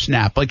before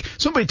snap. Like,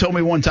 somebody told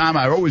me one time,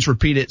 I always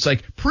repeat it, it's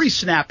like,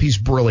 pre-snap, he's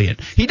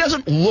brilliant. He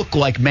doesn't look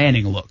like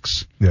Manning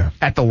looks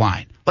at the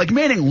line. Like,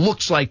 Manning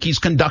looks like he's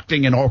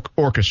conducting an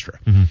orchestra.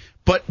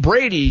 But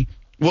Brady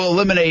will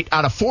eliminate,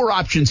 out of 4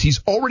 options,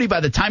 he's already, by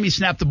the time he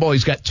snapped the ball,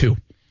 he's got 2.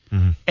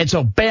 And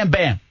so,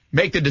 bam,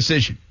 make the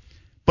decision.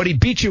 But he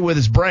beat you with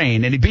his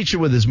brain, and he beat you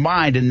with his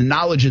mind and the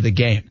knowledge of the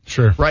game.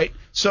 Sure. Right?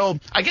 So,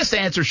 I guess to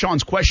answer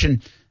Sean's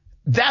question,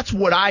 that's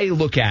what I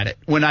look at it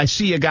when I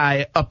see a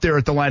guy up there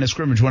at the line of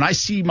scrimmage. When I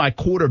see my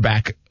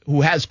quarterback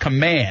who has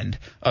command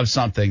of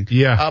something.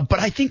 Yeah. But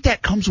I think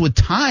that comes with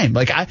time.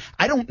 Like, I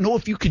don't know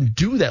if you can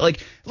do that.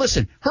 Like,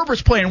 listen,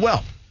 Herbert's playing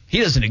well.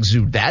 He doesn't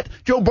exude that.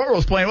 Joe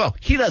Burrow's playing well.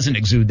 He doesn't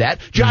exude that.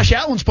 Josh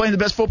Allen's playing the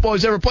best football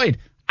he's ever played.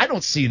 I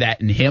don't see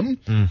that in him.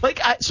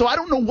 So I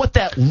don't know what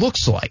that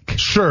looks like.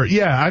 Sure.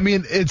 Yeah. I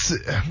mean,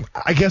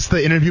 I guess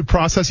the interview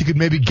process, you could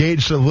maybe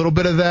gauge a little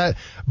bit of that.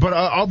 But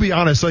I'll be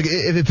honest, like,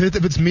 if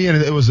it's me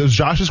and it was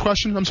Josh's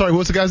question, I'm sorry,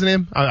 what's the guy's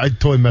name? I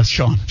totally messed.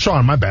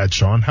 Sean, my bad,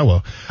 Sean.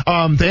 Hello.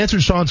 To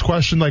answer Sean's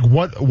question, like,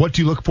 what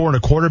do you look for in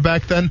a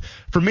quarterback then?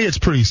 For me, it's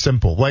pretty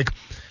simple. Like,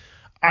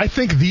 I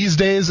think these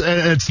days,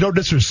 and it's no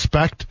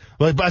disrespect,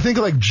 like, but I think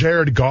like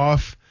Jared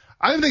Goff,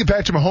 I even think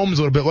back to Mahomes a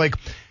little bit, like,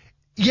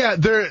 yeah,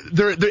 they're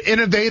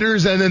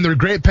innovators and then they're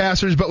great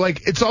passers, but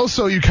like it's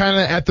also you're kind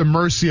of at the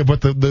mercy of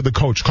what the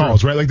coach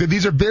calls, right? Like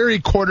these are very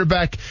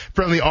quarterback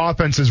friendly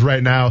offenses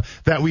right now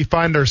that we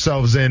find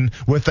ourselves in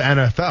with the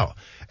NFL.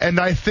 And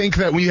I think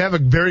that when you have a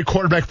very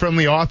quarterback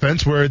friendly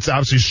offense where it's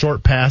obviously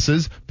short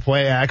passes,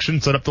 play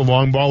action, set up the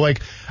long ball,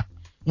 like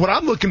what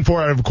I'm looking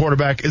for out of a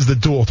quarterback is the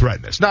dual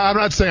threatness. Now, I'm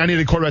not saying I need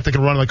a quarterback that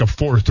can run like a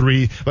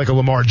 4-3, like a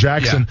Lamar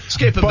Jackson.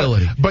 Yeah.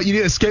 Escapability. But you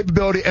need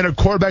escapability and a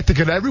quarterback that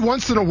can every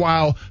once in a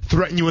while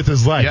threaten you with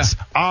his legs.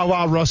 A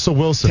la Russell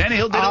Wilson.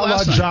 Tannehill did it a la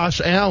last night. Josh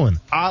Allen.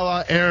 A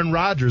la Aaron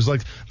Rodgers.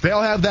 Like,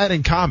 they'll have that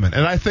in common.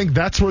 And I think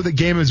that's where the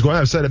game is going.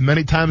 I've said it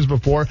many times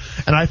before.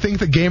 And I think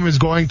the game is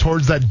going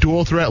towards that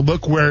dual threat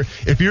look where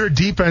if you're a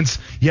defense,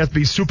 you have to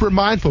be super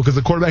mindful because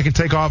the quarterback can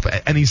take off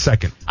at any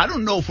second. I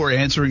don't know if we're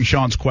answering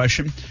Sean's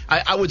question.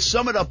 I would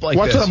sum it up like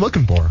this. That's what I'm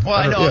looking for. Well,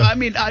 I know. Yeah. I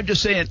mean, I'm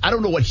just saying, I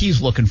don't know what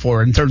he's looking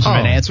for in terms of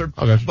an answer.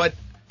 Okay. But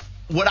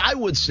what I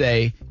would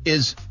say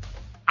is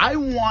I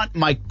want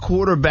my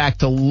quarterback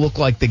to look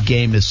like the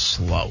game is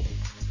slow.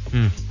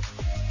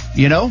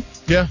 You know?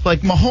 Yeah. Like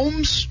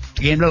Mahomes,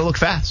 the game doesn't look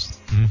fast.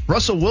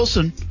 Russell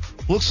Wilson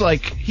looks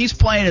like he's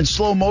playing in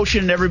slow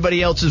motion and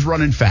everybody else is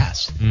running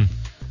fast.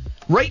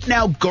 Right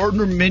now,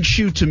 Gardner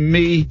Minshew, to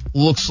me,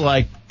 looks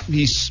like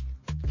he's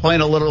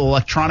playing a little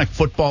electronic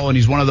football, and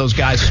he's one of those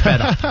guys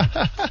sped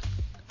up.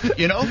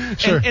 You know?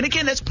 Sure. And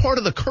again, that's part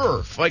of the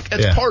curve. Like,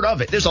 that's part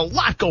of it. There's a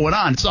lot going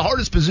on. It's the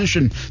hardest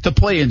position to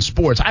play in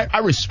sports. I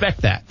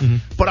respect that.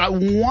 But I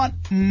want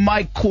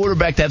my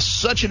quarterback to have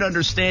such an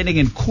understanding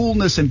and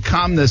coolness and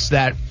calmness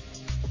that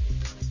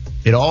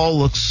it all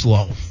looks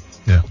slow.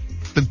 Yeah.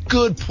 The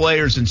good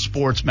players in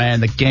sports,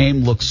 man, the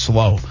game looks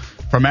slow.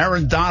 From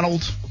Aaron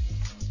Donald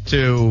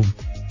to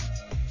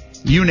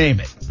you name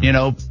it. You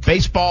know,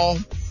 baseball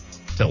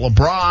to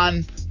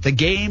LeBron, the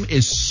game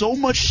is so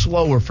much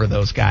slower for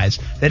those guys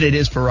than it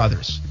is for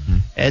others.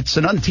 It's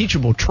an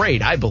unteachable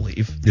trait, I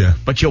believe. Yeah.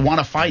 But you'll want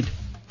to find it.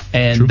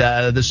 And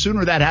the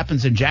sooner that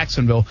happens in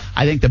Jacksonville,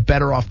 I think the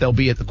better off they'll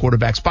be at the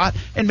quarterback spot.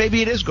 And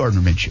maybe it is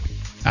Gardner Minshew.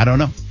 I don't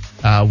know.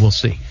 We'll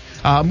see.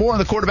 More on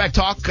the quarterback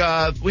talk.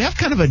 We have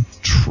kind of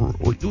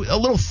a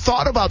little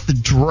thought about the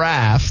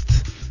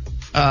draft.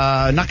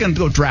 not going to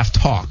go draft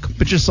talk,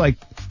 but just like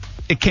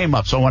it came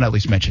up, so I want to at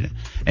least mention it.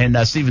 And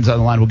Steven's on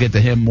the line. We'll get to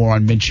him more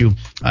on Minshew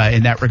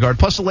in that regard.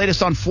 Plus the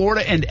latest on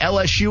Florida and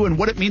LSU and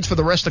what it means for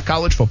the rest of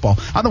college football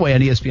on the way on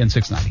ESPN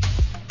 690.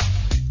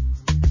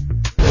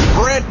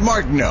 Brent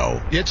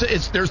Martineau.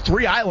 There's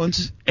 3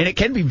 islands, and it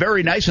can be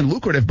very nice and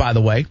lucrative, by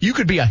the way. You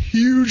could be a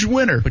huge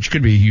winner, but you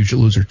could be a huge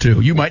loser,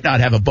 too. You might not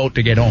have a boat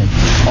to get home.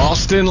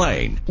 Austen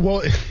Lane.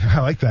 Well,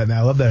 I like that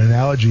now. I love that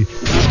analogy.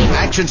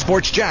 Action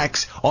Sports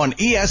Jacks on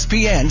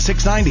ESPN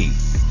 690.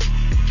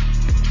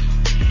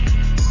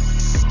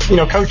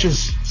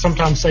 Coaches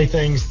sometimes say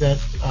things that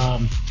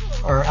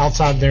are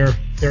outside their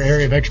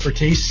area of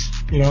expertise.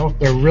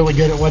 They're really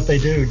good at what they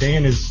do.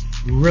 Dan is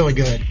really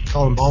good at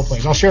calling ball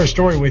plays. I'll share a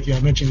story with you. I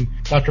mentioned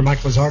Dr. Mike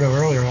Lizardo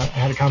earlier. I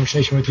had a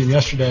conversation with him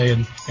yesterday,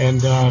 and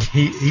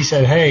he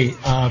said, hey,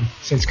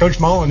 since Coach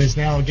Mullen is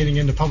now getting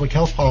into public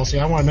health policy,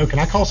 I want to know, can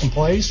I call some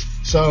plays?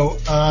 So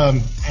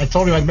I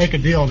told him I'd make a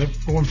deal that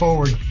going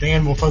forward,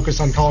 Dan will focus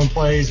on calling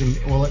plays, and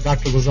we'll let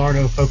Dr.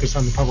 Lizardo focus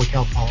on the public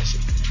health policy.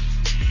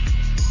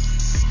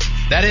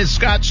 That is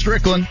Scott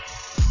Strickland,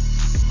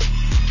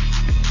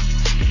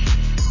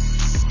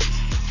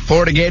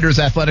 Florida Gators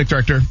athletic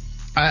director.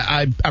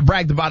 I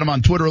bragged about him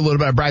on Twitter a little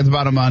bit. I bragged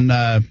about him on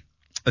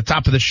the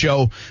top of the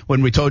show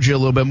when we told you a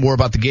little bit more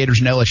about the Gators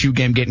and LSU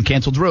game getting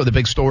canceled. It's really the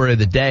big story of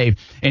the day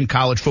in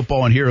college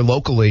football and here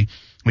locally.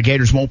 The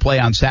Gators won't play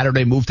on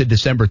Saturday, moved to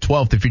December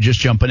 12th if you're just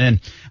jumping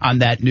in on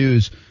that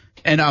news.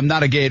 And I'm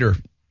not a Gator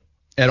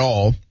at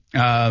all.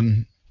 Not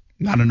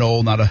a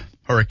Knoll, not a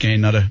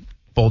Hurricane, not a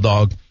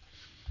Bulldog.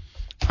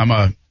 I'm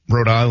a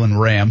Rhode Island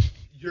Ram.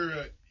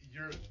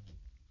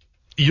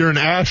 You're an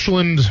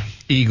Ashland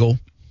Eagle.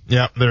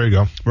 Yeah, there you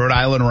go. Rhode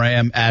Island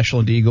Ram,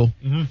 Ashland Eagle,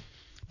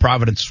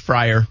 Providence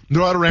Friar. There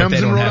are a lot of Rams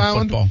in Rhode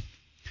Island? Football.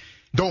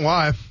 Don't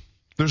lie.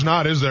 There's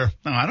not, is there?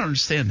 No, I don't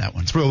understand that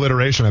one. It's for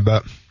alliteration, I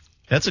bet.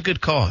 That's a good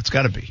call. It's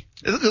got to be.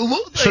 Should have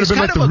It's been kind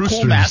like of the a Roosters.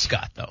 cool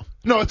mascot, though.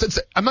 No, it's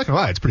I'm not going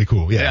to lie. It's pretty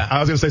cool. Yeah. Yeah. I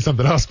was going to say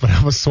something else, but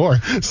I was sore.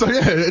 So,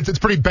 yeah, it's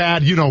pretty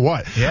bad. You know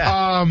what?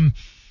 Yeah.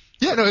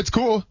 Yeah, no, it's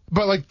cool.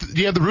 But, like, do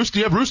you have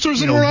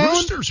roosters in Rhode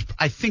Island? Roosters,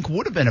 I think,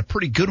 would have been a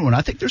pretty good one.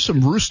 I think there's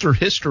some rooster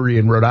history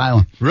in Rhode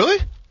Island.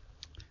 Really?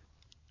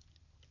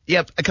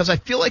 Yeah, because I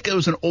feel like it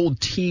was an old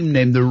team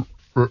named the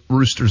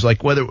Roosters,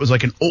 like whether it was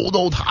like an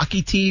old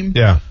hockey team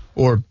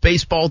or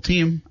baseball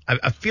team.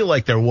 I feel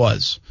like there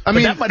was. But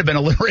that might have been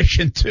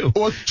alliteration, too.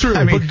 Well, true.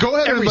 I mean, but go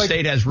ahead every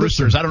state has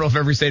roosters. Listen. I don't know if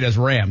every state has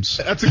Rams.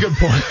 That's a good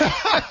point.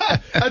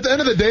 At the end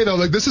of the day, though,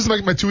 like this is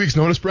like my 2 weeks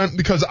notice, Brent,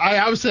 because I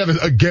obviously have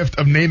a gift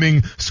of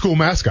naming school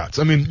mascots.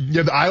 I mean, you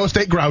have the Iowa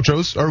State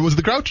Grouchos, or was it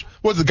the Grouch?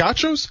 Was it the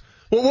Gauchos?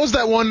 What was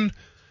that one?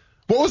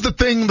 What was the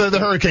thing, the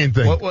hurricane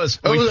thing? What was?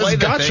 It was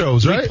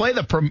Gauchos, right? We play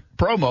the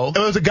promo. It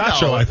was a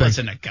Gaucho, I think. It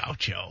wasn't a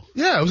Gaucho.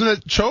 Yeah, wasn't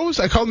it Chos?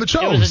 I called them the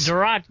Chos. It was a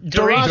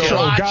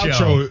Derecho.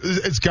 Gaucho.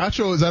 It's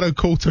Gaucho. Is that a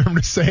cool term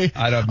to say?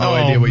 I have no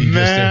idea what you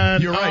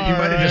just did. You're right. You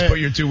might have just put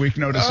your 2 week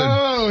notice in.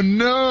 Oh,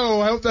 no.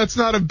 I hope that's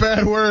not a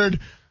bad word.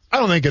 I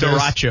don't think it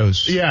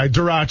Derachos. is. Yeah,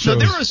 Derachos.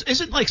 No,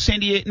 isn't like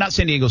not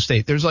San Diego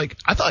State. There's like,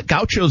 I thought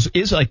Gauchos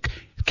is like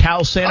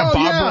Cal Santa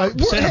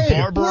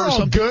Barbara or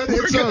something. Good.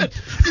 We're good.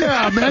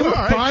 Yeah, man.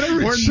 We're fine.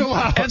 Everybody chill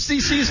out.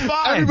 FCC's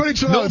fine. Everybody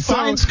chill out. No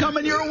fines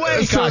coming your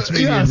way. So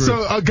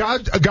a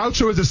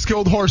gaucho is a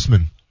skilled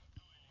horseman.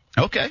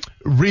 Okay.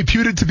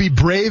 Reputed to be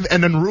brave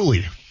and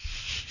unruly.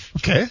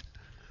 Okay.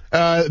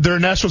 They're a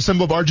national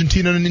symbol of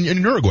Argentina and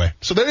Uruguay.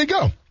 So there you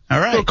go. All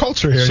right. Little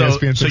culture here.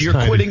 So you're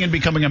quitting and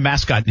becoming a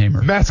mascot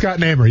namer. Mascot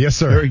namer, yes,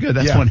 sir. Very good.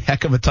 That's one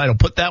heck of a title.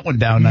 Put that one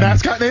down.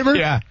 Mascot namer?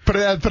 Yeah. Put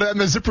it in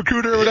the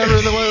ZipRecruiter or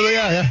whatever.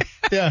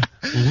 Yeah.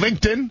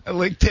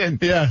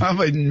 LinkedIn. Yeah. I'm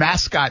a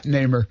mascot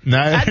namer.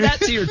 Nice. Add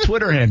that to your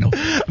Twitter handle.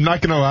 I'm not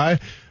going to lie.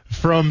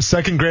 From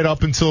second grade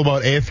up until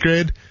about 8th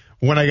grade,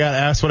 when I got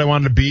asked what I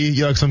wanted to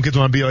be, like some kids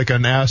want to be like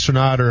an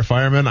astronaut or a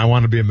fireman, I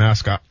wanted to be a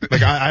mascot.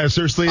 Like I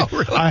seriously,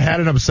 really? I had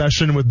an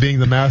obsession with being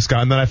the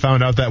mascot, and then I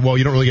found out that, well,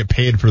 you don't really get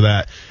paid for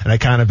that, and I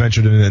kind of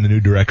ventured in a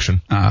new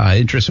direction.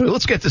 Interesting.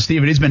 Let's get to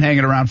Steven. He's been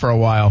hanging around for a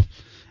while.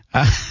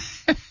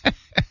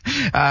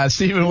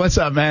 Steven, what's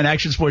up, man?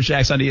 Action Sports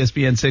Jacks on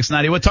ESPN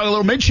 690. We'll talk a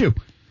little Minshew.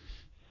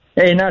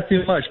 Hey, not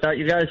too much. Thought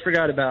you guys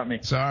forgot about me.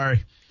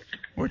 Sorry.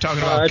 We're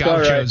talking about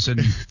gauchos and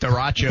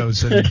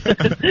derachos.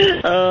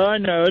 And I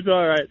know. It's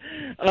all right.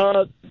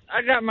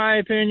 I got my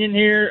opinion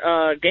here.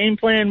 Game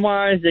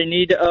plan-wise, they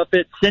need to up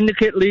it.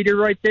 Syndicate leader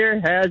right there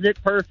has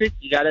it perfect.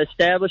 You got to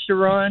establish the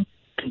run,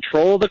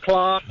 control the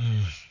clock,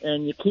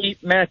 and you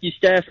keep Matthew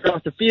Stafford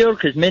off the field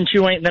because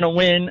Minshew ain't going to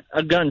win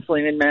a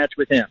gunslinging match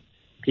with him.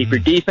 Keep your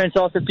defense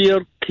off the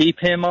field. Keep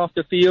him off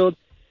the field.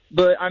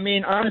 But, I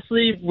mean,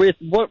 honestly, with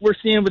what we're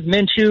seeing with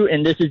Minshew,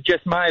 and this is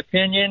just my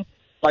opinion,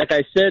 like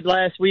I said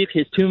last week,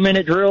 his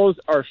 2-minute drills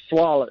are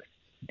flawless.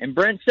 And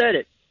Brent said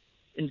it.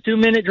 In the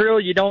 2-minute drill,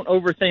 you don't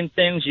overthink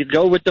things. You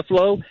go with the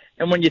flow.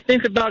 And when you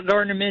think about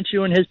Gardner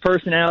Minshew and his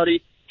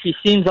personality, he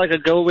seems like a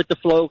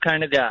go-with-the-flow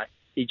kind of guy.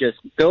 He just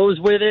goes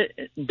with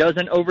it,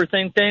 doesn't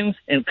overthink things.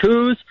 And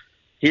Coos,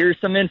 here's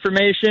some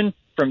information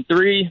from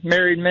 3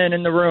 married men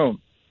in the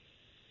room.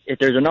 If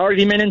there's an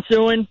argument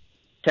ensuing,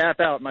 tap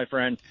out, my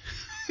friend.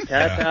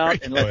 Tap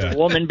out and let the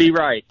woman be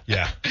right.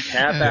 Yeah.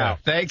 Tap out.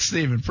 Thanks,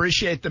 Stephen.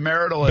 Appreciate the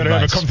marital Better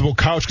advice. have a comfortable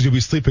couch because you'll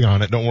be sleeping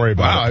on it. Don't worry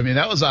about it. Wow, I mean,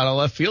 that was out of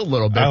left field a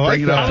little bit. I like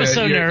Bringing that. up I was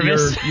so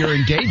nervous. Your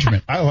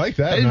engagement. I like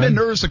that, I've man. been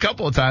nervous a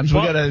couple of times.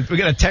 We got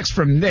a text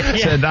from Nick that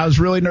said I was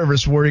really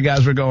nervous where you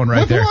guys were going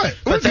right there. What?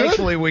 But We're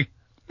thankfully we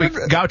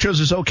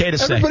Gauchos is okay to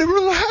say. Everybody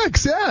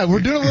relax. Yeah,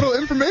 we're doing a little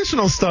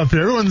informational stuff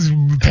here. Everyone's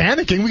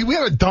panicking. We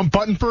have a dump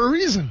button for a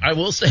reason. I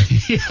will say.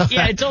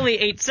 Yeah, it's only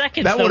 8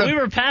 seconds, so we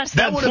were past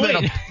that would have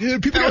point.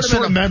 been People got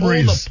short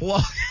memories.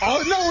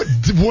 Oh,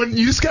 no, when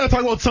you just got to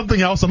talk about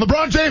something else. On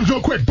LeBron James,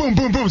 real quick. Boom,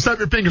 boom, boom. Snap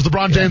your fingers.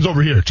 LeBron James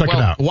over here. Check it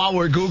out. While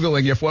we're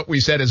Googling if what we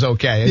said is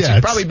okay,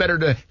 it's probably better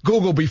to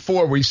Google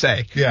before we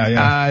say.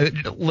 Yeah.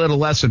 Little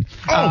lesson.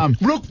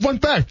 Real fun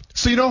fact.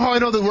 So you know how I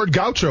know the word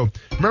gaucho?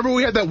 Remember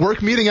we had that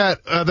work meeting at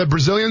the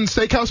Brazilian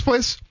steakhouse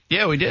place?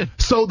 Yeah, we did.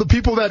 So the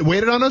people that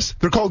waited on us,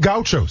 they're called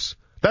gauchos.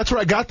 That's where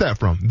I got that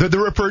from. They're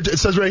referred to, it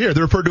says right here,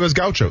 they're referred to as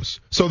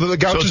gauchos. So the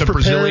gauchos it's a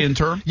Brazilian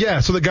term?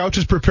 Yeah, so the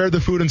gauchos prepare the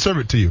food and serve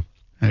it to you.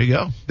 There you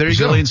go.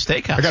 Brazilian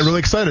steakhouse. I got really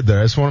excited there.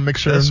 I just want to make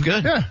sure. That's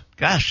good. Yeah.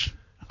 Gosh,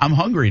 I'm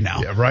hungry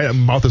now. Yeah, right? My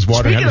mouth is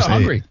watering. Speaking of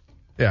hungry.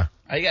 Yeah.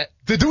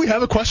 Do we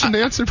have a question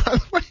to answer, by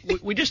the way?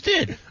 We just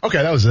did.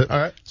 Okay, that was it. All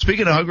right.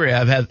 Speaking of hungry,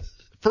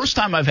 first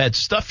time I've had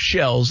stuffed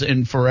shells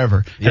in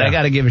forever. And I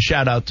got to give a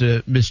shout out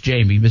to Miss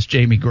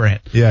Jamie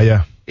Grant.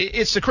 Yeah.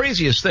 It's the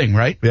craziest thing,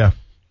 right? Yeah.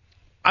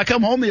 I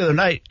come home the other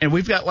night and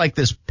we've got like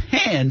this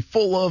pan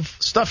full of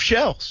stuffed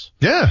shells.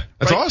 Yeah.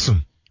 That's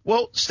awesome.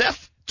 Well,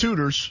 Steph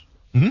tutors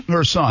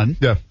her son.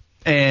 Yeah.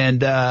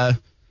 And,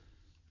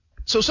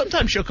 so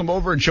sometimes she'll come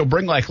over and she'll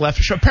bring like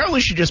apparently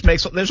she just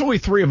makes, there's only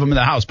 3 of them in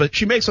the house, but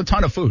she makes a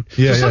ton of food.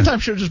 Yeah, so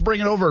sometimes she'll just bring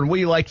it over and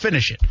we like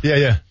finish it.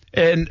 Yeah.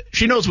 And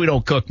she knows we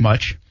don't cook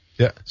much.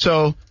 Yeah.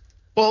 So,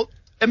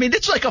 I mean,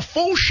 it's like a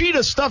full sheet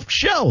of stuffed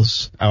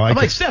shells. I'm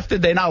like, Steph,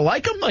 did they not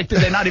like them? Like, did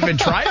they not even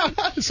try them?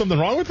 Is something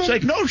wrong with them? It's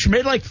like, no, she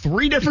made like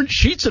 3 different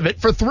sheets of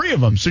it for 3 of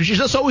them. So she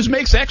just always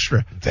makes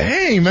extra.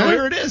 Dang, man. So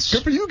here it is.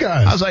 Good for you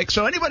guys. I was like,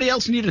 so anybody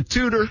else need a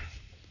tutor?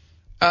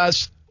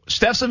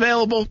 Steph's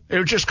available. It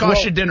would just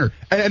cost you dinner.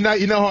 And now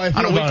you know how I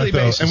feel about it, though.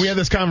 Basis. And we had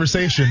this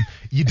conversation.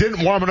 You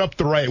didn't warm it up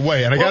the right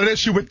way, and I got an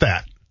issue with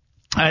that.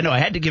 I know. I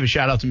had to give a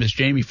shout out to Miss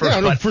Jamie first.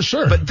 Yeah, for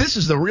sure. But this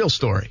is the real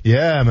story.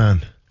 Yeah,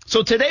 man.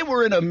 So today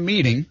we're in a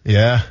meeting.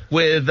 Yeah.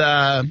 With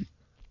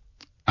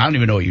I don't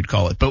even know what you'd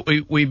call it, but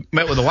we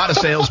met with a lot of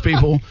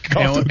salespeople.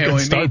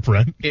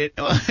 Brent.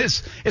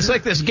 It's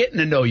like this getting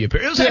to know you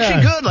period. It was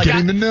actually good. Like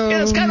getting to know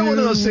it's kind of you. one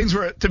of those things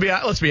where,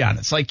 let's be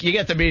honest, like you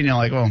get the meeting, you're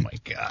like, oh my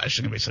gosh, it's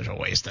gonna be such a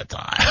waste of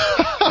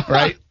time,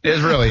 right?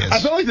 It really is. I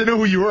felt like they knew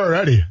who you were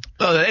already.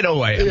 Oh, they know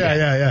who I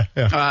am.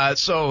 Yeah.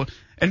 So,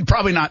 and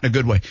probably not in a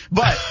good way,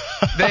 but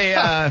they.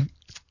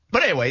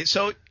 But anyway,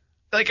 so.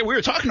 Like, we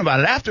were talking about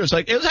it after. It's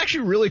like, it was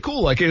actually really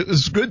cool. Like, it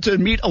was good to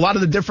meet a lot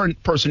of the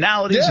different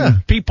personalities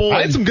and people.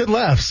 I had some good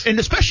laughs. And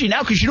especially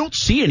now, because you don't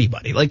see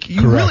anybody. Like,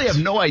 you really have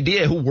no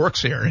idea who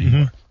works here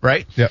anymore,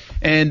 right? Yeah.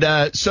 And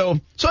so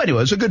anyway,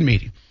 it was a good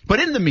meeting. But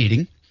in the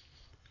meeting,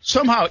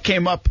 somehow it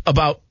came up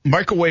about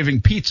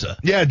microwaving pizza.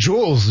 Yeah,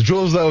 Jules,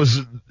 that was,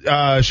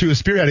 she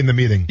was spearheading the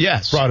meeting.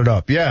 Yes. Brought it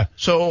up, yeah.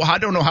 So I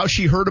don't know how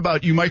she heard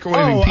about you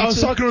microwaving pizza. I was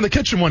talking to her in the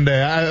kitchen one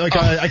day.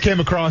 I came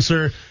across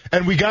her,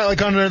 and we got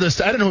like under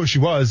this, I didn't know who she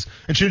was,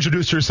 and she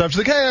introduced herself. She's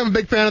like, hey, I'm a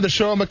big fan of the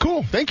show. I'm like,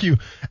 cool, thank you.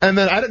 And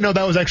then I didn't know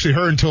that was actually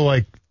her until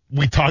like,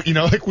 we talked,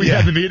 we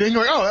had the meeting.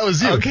 Like, oh, that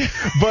was you. Okay.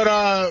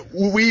 But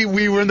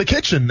we were in the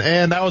kitchen,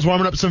 and I was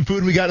warming up some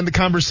food. We got into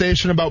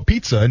conversation about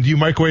pizza, and do you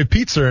microwave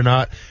pizza or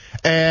not?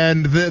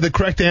 And the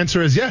correct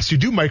answer is yes, you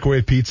do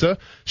microwave pizza.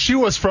 She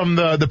was from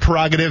the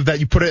prerogative that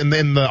you put it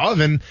in the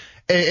oven,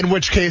 in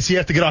which case you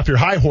have to get off your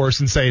high horse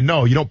and say,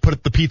 no, you don't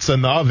put the pizza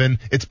in the oven.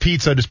 It's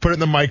pizza. Just put it in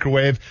the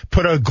microwave,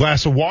 put a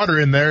glass of water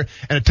in there,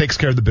 and it takes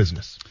care of the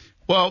business.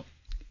 Well,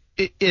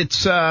 it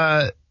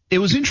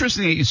was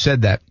interesting that you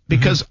said that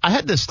because I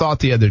had this thought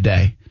the other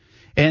day,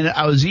 and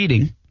I was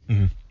eating.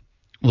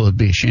 Well, it'd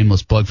be a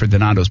shameless plug for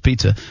Donato's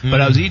Pizza,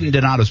 but I was eating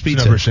Donato's Pizza.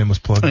 It's never a shameless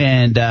plug.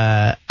 And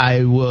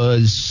I've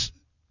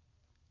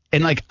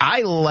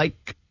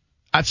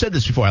said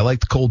this before, I like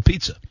the cold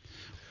pizza.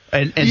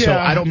 And so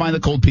I don't mind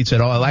the cold pizza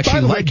at all. I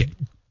actually like it.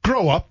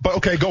 Grow up, but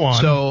okay, go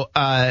on. So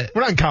we're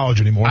not in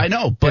college anymore. I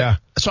know, but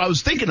so I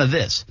was thinking of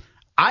this.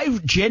 I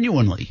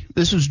genuinely,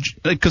 this was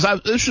because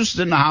this was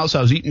in the house.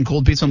 I was eating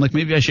cold pizza. I'm like,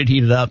 maybe I should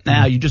heat it up.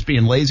 Nah, you're just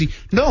being lazy.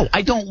 No,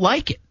 I don't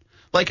like it.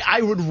 Like,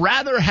 I would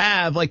rather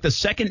have like the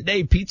second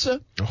day pizza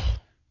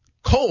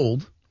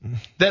cold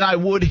than I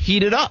would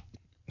heat it up.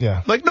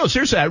 Yeah. Like, no,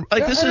 seriously, I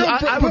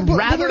would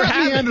rather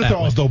have it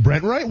that way. Though,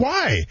 Brent, right?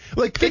 Why?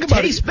 Like, think about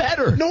it. It tastes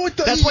better. No, it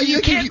doesn't. That's why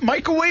you can't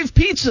microwave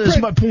pizza. Is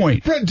my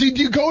point. Brent, do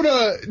you go to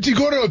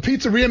a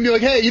pizzeria and be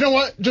like, hey, you know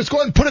what? Just go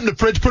ahead and put it in the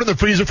fridge, put it in the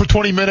freezer for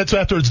 20 minutes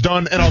after it's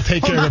done, and I'll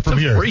take care of it from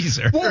here.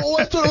 Freezer. Well,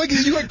 that's what, like,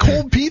 you like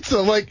cold pizza.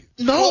 Like,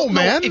 no,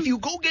 man. If you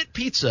go get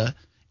pizza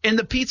and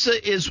the pizza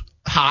is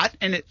hot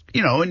and it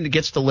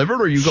gets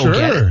delivered, or you go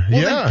get it,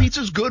 then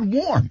pizza's good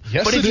warm.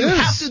 Yes, but if it you is.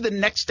 have to the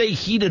next day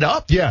heat it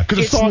up, because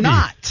it's soggy.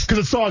 Because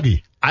it's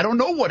soggy. I don't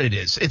know what it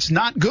is. It's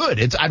not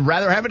good. I'd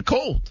rather have it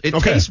cold. It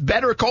tastes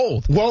better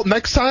cold. Well,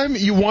 next time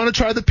you want to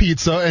try the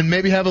pizza and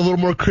maybe have a little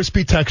more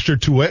crispy texture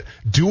to it,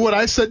 do what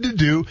I said to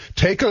do.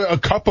 Take a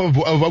cup of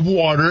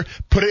water,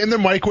 put it in the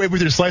microwave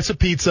with your slice of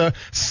pizza,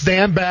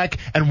 stand back,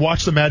 and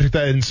watch the magic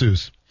that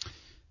ensues.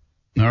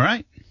 All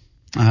right.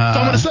 That's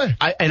all I'm going to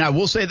say. I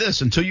will say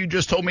this. Until you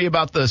just told me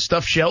about the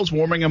stuffed shells,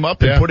 warming them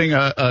up and putting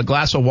a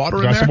glass of water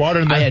in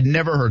there, I had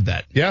never heard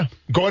that. Yeah.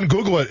 Go ahead and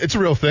Google it. It's a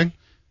real thing.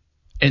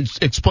 And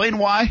explain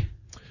why.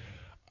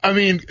 I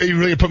mean, you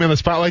really put me on the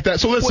spot like that?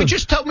 So listen. Well,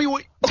 just tell me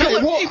what.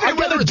 I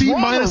got a D- in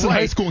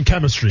high school in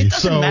chemistry. It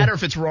doesn't matter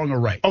if it's wrong or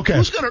right.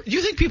 Okay.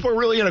 You think people are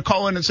really going to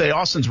call in and say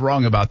Austin's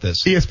wrong about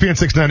this? ESPN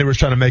 690 was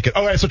trying to make it.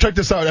 All right, so check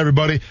this out,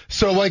 everybody.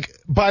 So,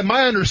 by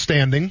my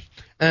understanding,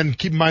 and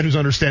keep in mind whose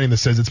understanding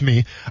this is, it's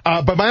me.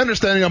 By my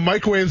understanding, a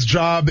microwave's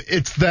job,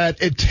 it's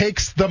that it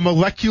takes the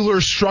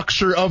molecular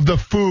structure of the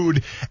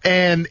food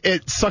and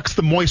it sucks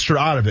the moisture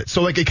out of it.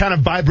 So, it kind of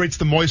vibrates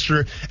the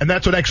moisture, and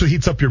that's what actually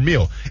heats up your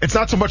meal. It's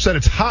not so much that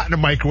it's hot in a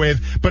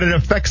microwave, but it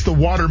affects the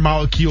water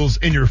molecules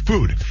in your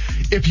food.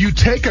 If you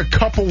take a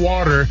cup of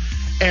water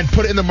and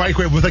put it in the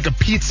microwave with a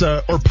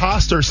pizza or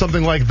pasta or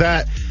something like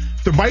that,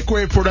 the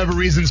microwave, for whatever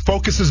reasons,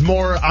 focuses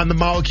more on the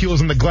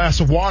molecules in the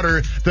glass of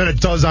water than it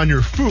does on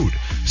your food.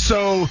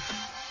 So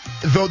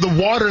the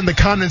water and the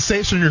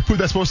condensation in your food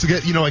that's supposed to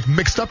get,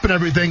 mixed up and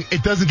everything,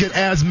 it doesn't get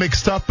as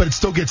mixed up, but it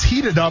still gets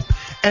heated up.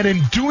 And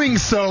in doing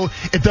so,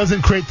 it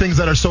doesn't create things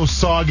that are so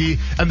soggy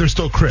and they're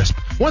still crisp.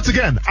 Once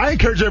again, I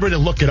encourage everybody to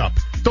look it up.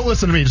 Don't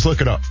listen to me, just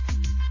look it up.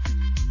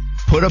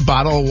 Put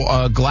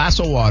a glass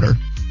of water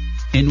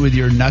in with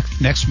your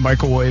next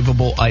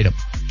microwavable item.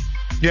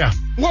 Yeah.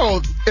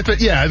 Well, if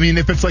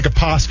it's like a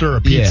pasta or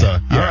a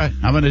pizza. Yeah. All right.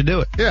 I'm going to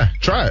do it. Yeah.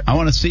 Try it. I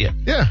want to see it.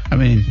 Yeah.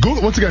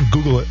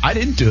 Google it. I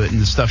didn't do it,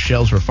 and the stuffed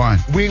shells were fine.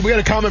 We got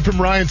a comment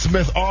from Ryan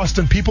Smith.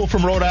 Austin, people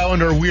from Rhode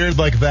Island are weird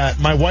like that.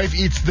 My wife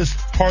eats this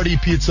party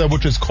pizza,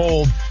 which is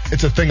cold.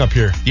 It's a thing up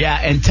here. Yeah,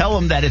 and tell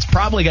them that it's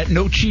probably got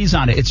no cheese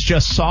on it. It's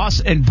just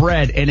sauce and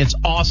bread, and it's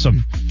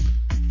awesome.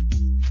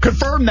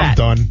 Confirm that.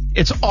 I'm done.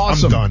 It's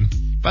awesome. I'm done.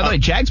 By the way,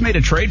 Jags made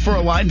a trade for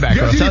a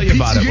linebacker. I'll tell you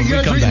about it when we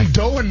come back.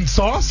 Dough and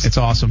sauce? It's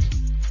awesome.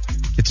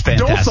 It's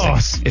fantastic. Dough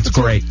sauce. It's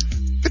great.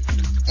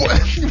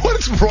 What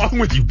is wrong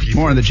with you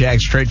people? More on the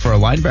Jags trade for a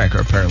linebacker,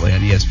 apparently,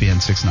 on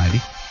ESPN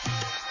 690.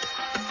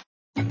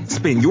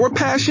 Spin your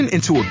passion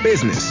into a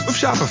business with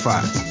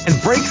Shopify and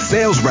break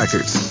sales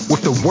records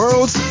with the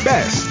world's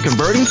best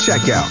converting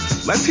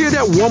checkout. Let's hear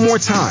that one more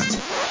time.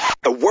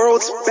 The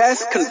world's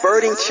best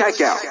converting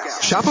checkout.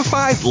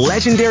 Shopify's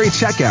legendary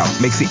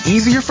checkout makes it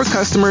easier for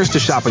customers to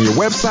shop on your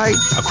website,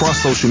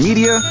 across social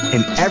media,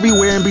 and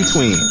everywhere in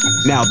between.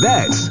 Now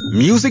that's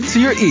music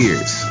to your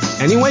ears.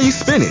 Any way you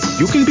spin it,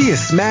 you can be a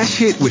smash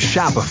hit with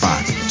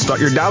Shopify. Start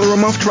your $1 a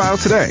month trial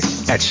today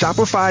at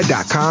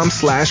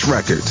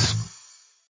shopify.com/records.